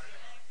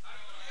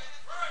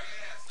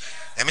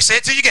 Let me say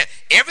it to you again.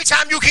 Every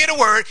time you hear the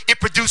word,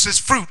 it produces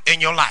fruit in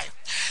your life.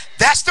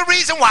 That's the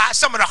reason why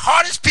some of the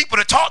hardest people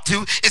to talk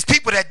to is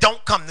people that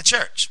don't come to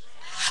church.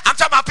 I'm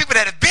talking about people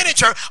that have been in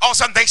church, all of a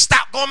sudden they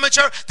stop going to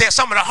church. They're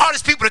some of the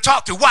hardest people to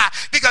talk to. Why?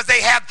 Because they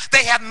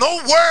have no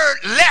word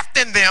left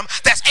in them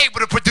that's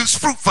able to produce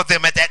fruit for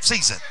them at that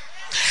season.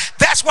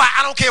 That's why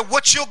I don't care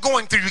what you're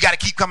going through, you got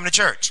to keep coming to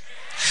church.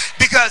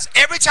 Because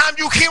every time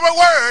you hear a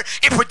word,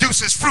 it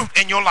produces fruit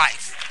in your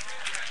life.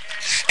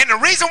 And the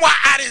reason why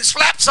I didn't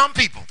slap some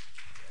people,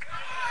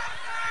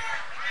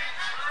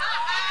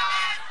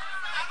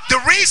 the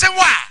reason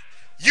why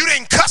you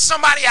didn't cuss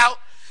somebody out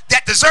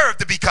that deserved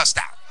to be cussed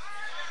out.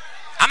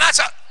 I'm not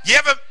sorry. You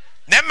ever,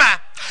 never mind.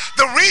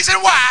 The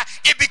reason why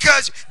is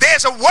because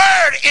there's a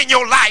word in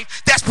your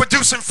life that's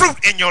producing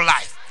fruit in your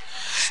life.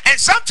 And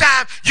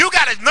sometimes you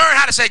got to learn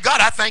how to say,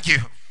 God, I thank you.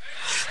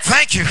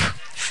 Thank you.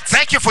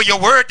 Thank you for your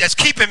word that's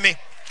keeping me.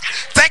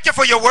 Thank you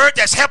for your word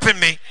that's helping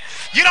me.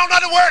 You don't know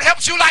the word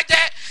helps you like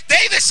that?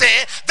 David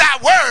said, thy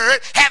word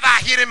have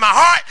I hid in my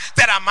heart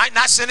that I might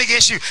not sin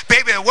against you.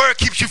 Baby, the word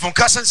keeps you from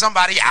cussing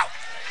somebody out.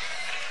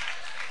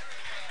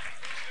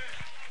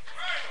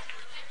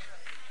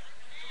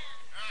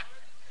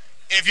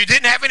 If you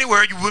didn't have any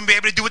word, you wouldn't be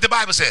able to do what the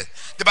Bible says.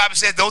 The Bible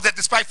says those that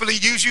despitefully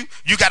use you,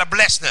 you got to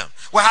bless them.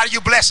 Well, how do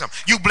you bless them?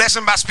 You bless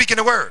them by speaking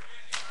the word.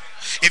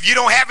 If you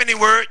don't have any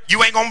word,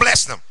 you ain't going to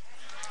bless them.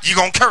 You're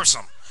going to curse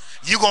them.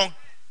 You're going to...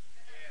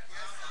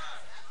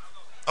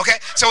 Okay?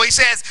 So he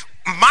says,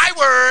 my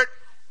word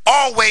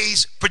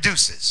always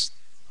produces.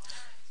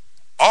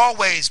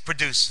 Always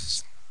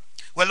produces.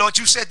 Well, Lord,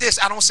 you said this.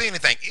 I don't see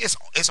anything. It's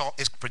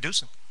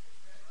producing.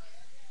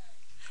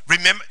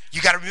 Remember,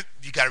 you got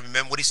to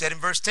remember what he said in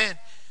verse 10.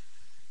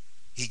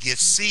 He gives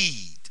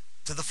seed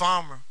to the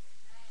farmer.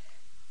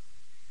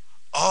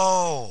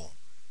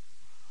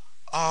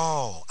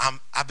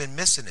 I've been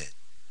missing it.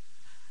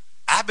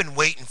 I've been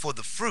waiting for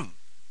the fruit,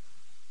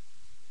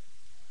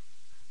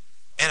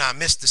 and I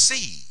missed the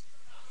seed.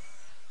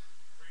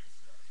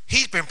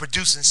 He's been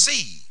producing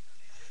seed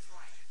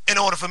in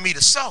order for me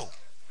to sow,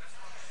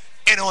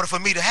 in order for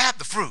me to have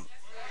the fruit.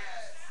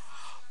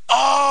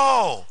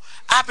 Oh,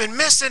 I've been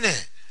missing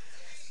it.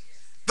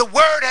 The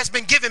word has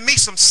been giving me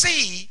some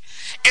seed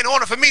in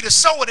order for me to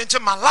sow it into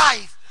my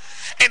life,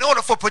 in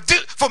order for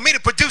me to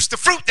produce the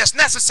fruit that's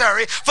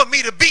necessary for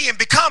me to be and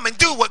become and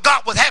do what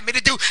God would have me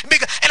to do.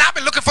 And I've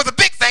been looking for the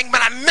big thing,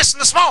 but I'm missing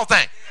the small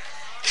thing.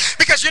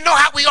 Because you know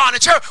how we are in the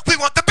church. We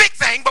want the big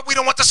thing, but we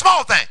don't want the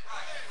small thing.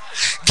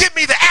 Give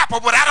me the apple,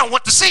 but I don't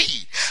want the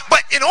seed.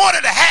 But in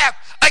order to have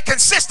a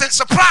consistent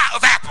supply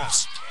of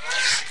apples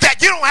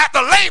that you don't have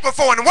to labor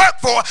for and work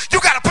for,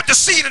 you got to put the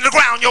seed in the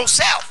ground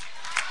yourself.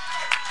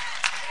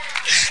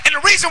 And the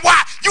reason why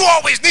you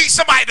always need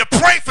somebody to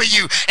pray for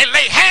you and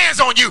lay hands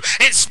on you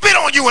and spit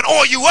on you and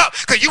oil you up,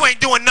 because you ain't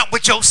doing nothing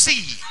with your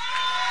seed.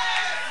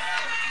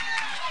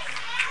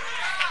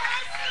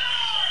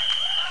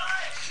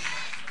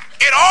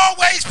 It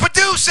always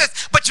produces,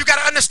 but you got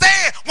to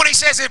understand, when he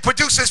says it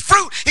produces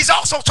fruit, he's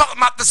also talking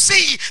about the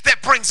seed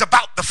that brings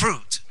about the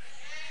fruit.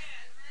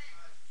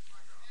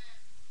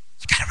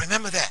 You got to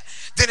remember that.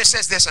 Then it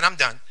says this, and I'm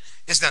done.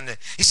 It's done.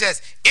 He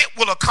says, it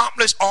will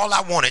accomplish all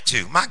I want it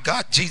to. My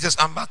God, Jesus,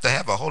 I'm about to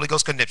have a Holy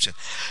Ghost conniption.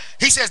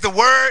 He says the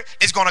word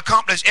is going to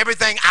accomplish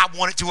everything I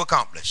want it to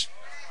accomplish.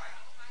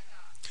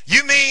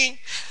 You mean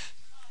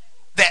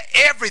that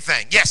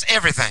everything, yes,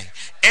 everything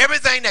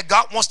that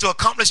God wants to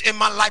accomplish in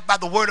my life by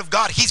the word of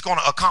God, he's going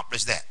to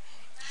accomplish that.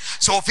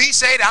 So if he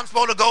said I'm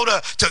supposed to go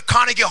to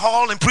Carnegie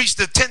Hall and preach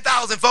to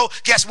 10,000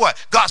 folks, guess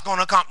what? God's going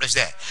to accomplish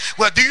that.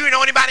 Well, do you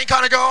know anybody in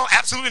Carnegie Hall?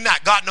 Absolutely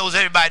not. God knows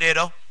everybody there,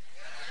 though.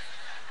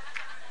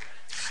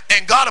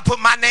 And God will put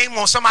my name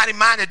on somebody's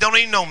mind that don't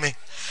even know me.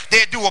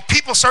 They'll do a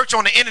people search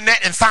on the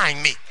internet and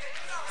find me.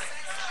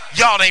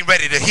 Y'all ain't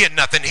ready to hear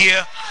nothing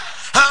here.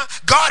 Huh?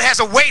 God has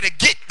a way to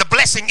get the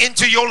blessing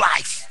into your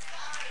life.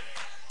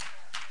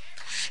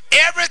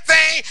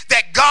 Everything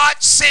that God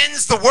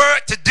sends the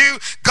word to do,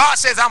 God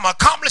says I'm going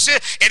to accomplish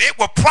it, and it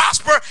will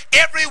prosper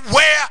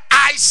everywhere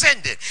I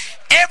send it.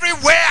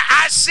 Everywhere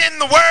I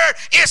send the word,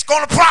 it's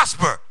going to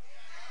prosper.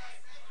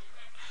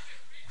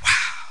 Wow.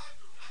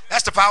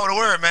 That's the power of the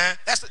word, man.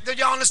 Do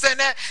y'all understand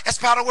that? That's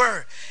the power of the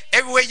word.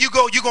 Everywhere you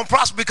go, you're going to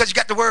prosper because you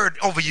got the word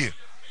over you.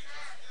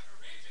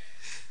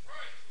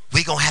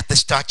 We're going to have to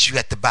start you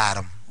at the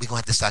bottom. We're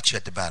going to have to start you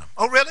at the bottom.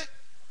 Oh, really?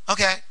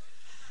 Okay.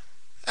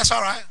 That's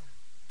all right.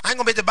 I ain't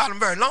going to be at the bottom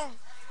very long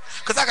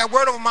because I got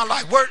word over my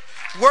life. Word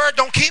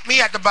don't keep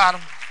me at the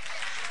bottom.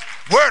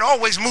 Word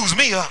always moves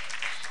me up.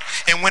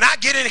 And when I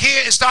get in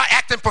here and start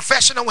acting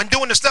professional and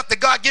doing the stuff that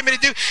God give me to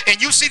do, and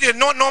you see the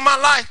anointing on my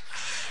life,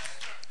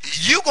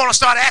 you're going to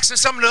start asking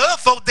some of the other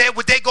folk there,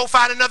 would they go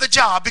find another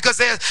job? Because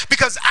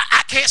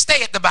I can't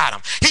stay at the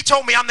bottom. He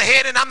told me I'm the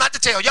head and I'm not the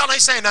tail. Y'all ain't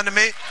saying nothing to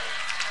me.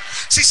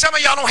 See, some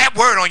of y'all don't have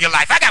word on your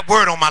life. I got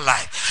word on my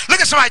life. Look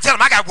at somebody, tell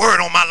them I got word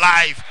on my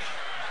life.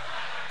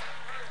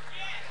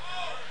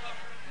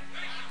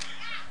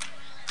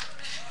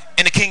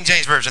 In the King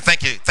James Version,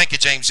 thank you,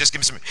 James. Just give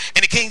me some.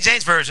 In the King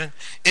James Version,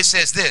 it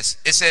says this.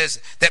 It says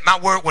that my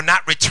word will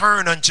not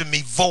return unto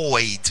me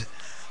void.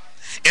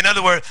 In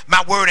other words,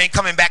 my word ain't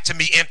coming back to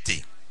me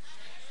empty.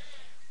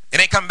 It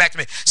ain't coming back to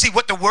me. See,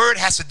 what the word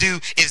has to do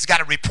is it's got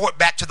to report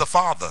back to the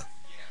Father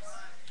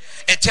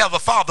and tell the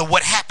Father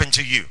what happened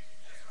to you.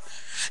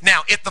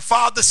 Now, if the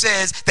Father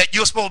says that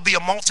you're supposed to be a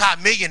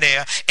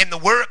multi-millionaire and the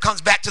word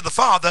comes back to the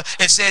Father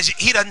and says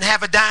he doesn't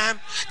have a dime,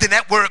 then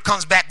that word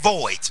comes back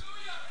void.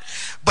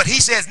 But he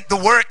says the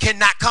word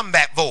cannot come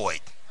back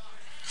void.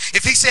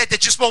 If he said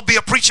that you're supposed to be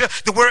a preacher,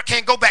 the word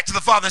can't go back to the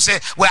Father and say,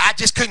 well, I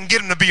just couldn't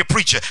get him to be a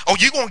preacher. Oh,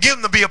 you're going to get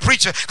him to be a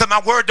preacher because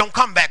my word don't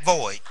come back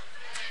void.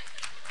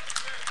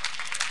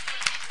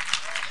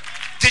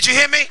 Did you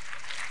hear me?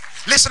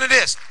 Listen to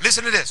this.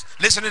 Listen to this.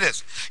 Listen to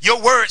this.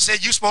 Your word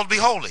said you're supposed to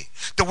be holy.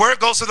 The word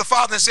goes to the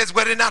Father and says,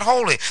 well, they're not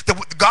holy.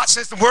 God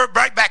sends the word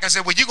right back and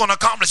says, well, you're going to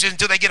accomplish it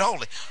until they get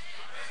holy.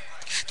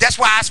 That's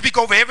why I speak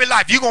over every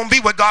life. You're going to be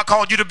what God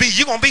called you to be.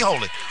 You're going to be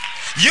holy.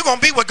 You're going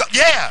to be what God,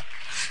 yeah.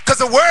 Because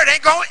the word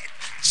ain't going,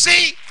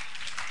 see,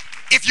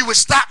 if you would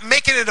stop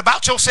making it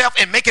about yourself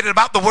and making it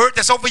about the word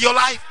that's over your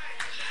life,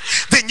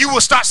 then you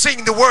will start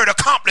seeing the word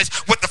accomplish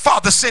what the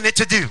Father sent it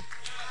to do.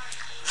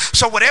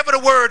 So whatever the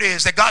word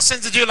is that God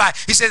sends into your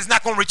life, he says it's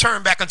not going to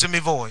return back unto me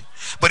void,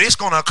 but it's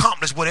going to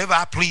accomplish whatever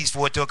I please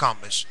for it to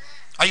accomplish.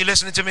 Are you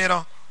listening to me at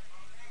all?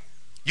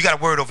 You got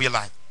a word over your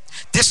life.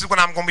 This is what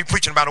I'm going to be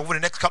preaching about over the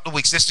next couple of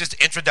weeks. This is just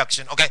the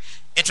introduction, okay?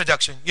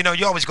 Introduction. You know,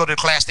 you always go to the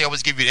class. They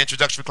always give you the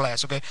introductory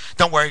class, okay?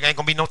 Don't worry. There ain't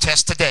going to be no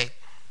test today.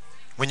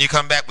 When you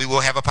come back, we will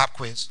have a pop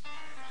quiz.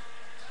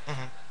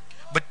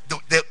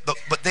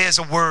 But there's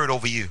a word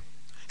over you.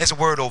 There's a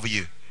word over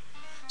you.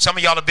 Some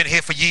of y'all have been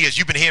here for years.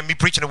 You've been hearing me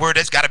preaching the word.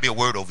 There's got to be a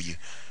word over you.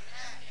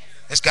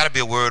 There's got to be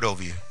a word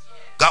over you.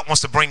 God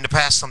wants to bring to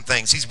pass some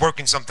things. He's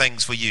working some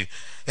things for you.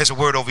 There's a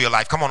word over your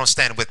life. Come on and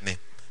stand with me.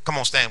 Come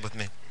on, stand with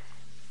me.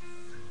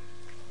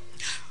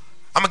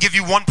 I'm going to give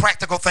you one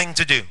practical thing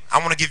to do. I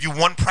want to give you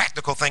one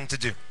practical thing to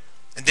do.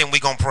 And then we're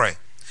going to pray.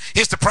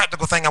 Here's the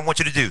practical thing I want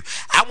you to do.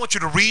 I want you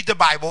to read the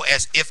Bible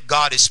as if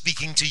God is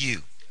speaking to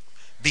you.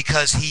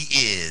 Because he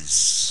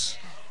is.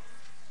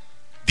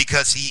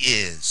 Because he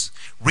is.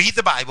 Read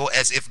the Bible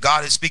as if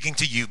God is speaking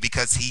to you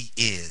because he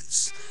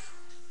is.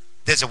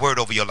 There's a word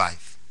over your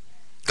life.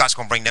 God's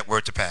going to bring that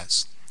word to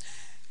pass.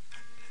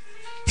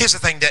 Here's the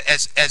thing that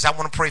as I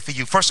want to pray for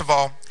you. First of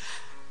all,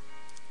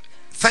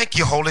 thank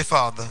you, Holy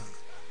Father.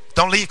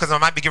 Don't leave because I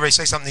might be getting ready to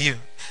say something to you.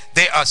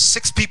 There are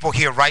 6 people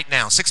here right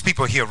now. 6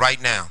 people here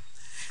right now.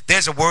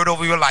 There's a word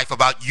over your life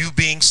about you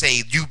being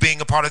saved, you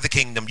being a part of the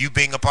kingdom, you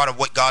being a part of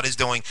what God is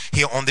doing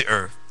here on the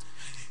earth.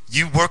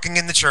 You working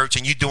in the church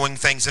and you doing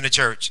things in the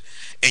church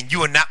and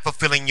you are not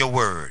fulfilling your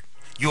word.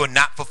 You are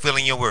not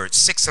fulfilling your word.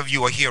 6 of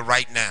you are here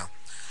right now.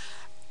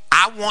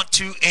 I want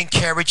to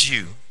encourage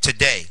you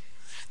today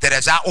that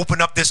as I open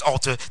up this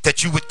altar,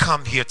 that you would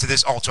come here to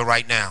this altar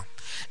right now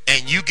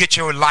and you get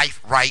your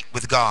life right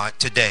with God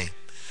today.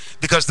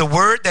 Because the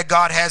word that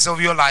God has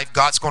over your life,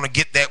 God's going to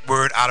get that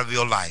word out of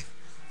your life.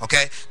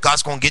 Okay?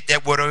 God's going to get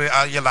that word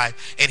out of your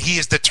life, and he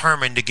is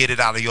determined to get it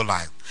out of your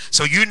life.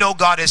 So you know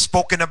God has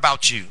spoken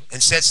about you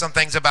and said some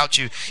things about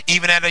you,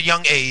 even at a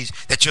young age,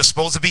 that you're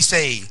supposed to be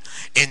saved.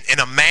 And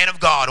a man of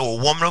God or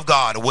a woman of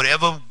God or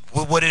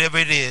whatever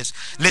it is,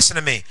 listen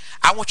to me.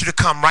 I want you to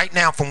come right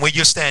now from where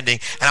you're standing,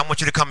 and I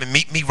want you to come and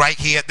meet me right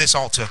here at this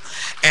altar.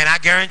 And I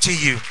guarantee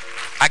you,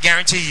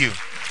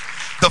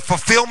 the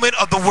fulfillment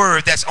of the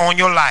word that's on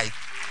your life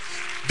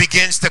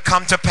begins to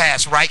come to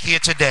pass right here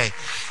today.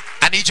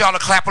 I need y'all to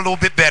clap a little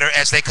bit better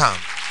as they come.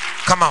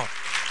 Come on.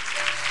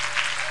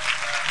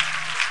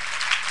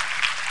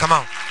 Come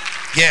on.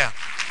 Yeah.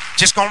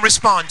 Just gonna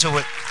respond to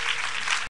it.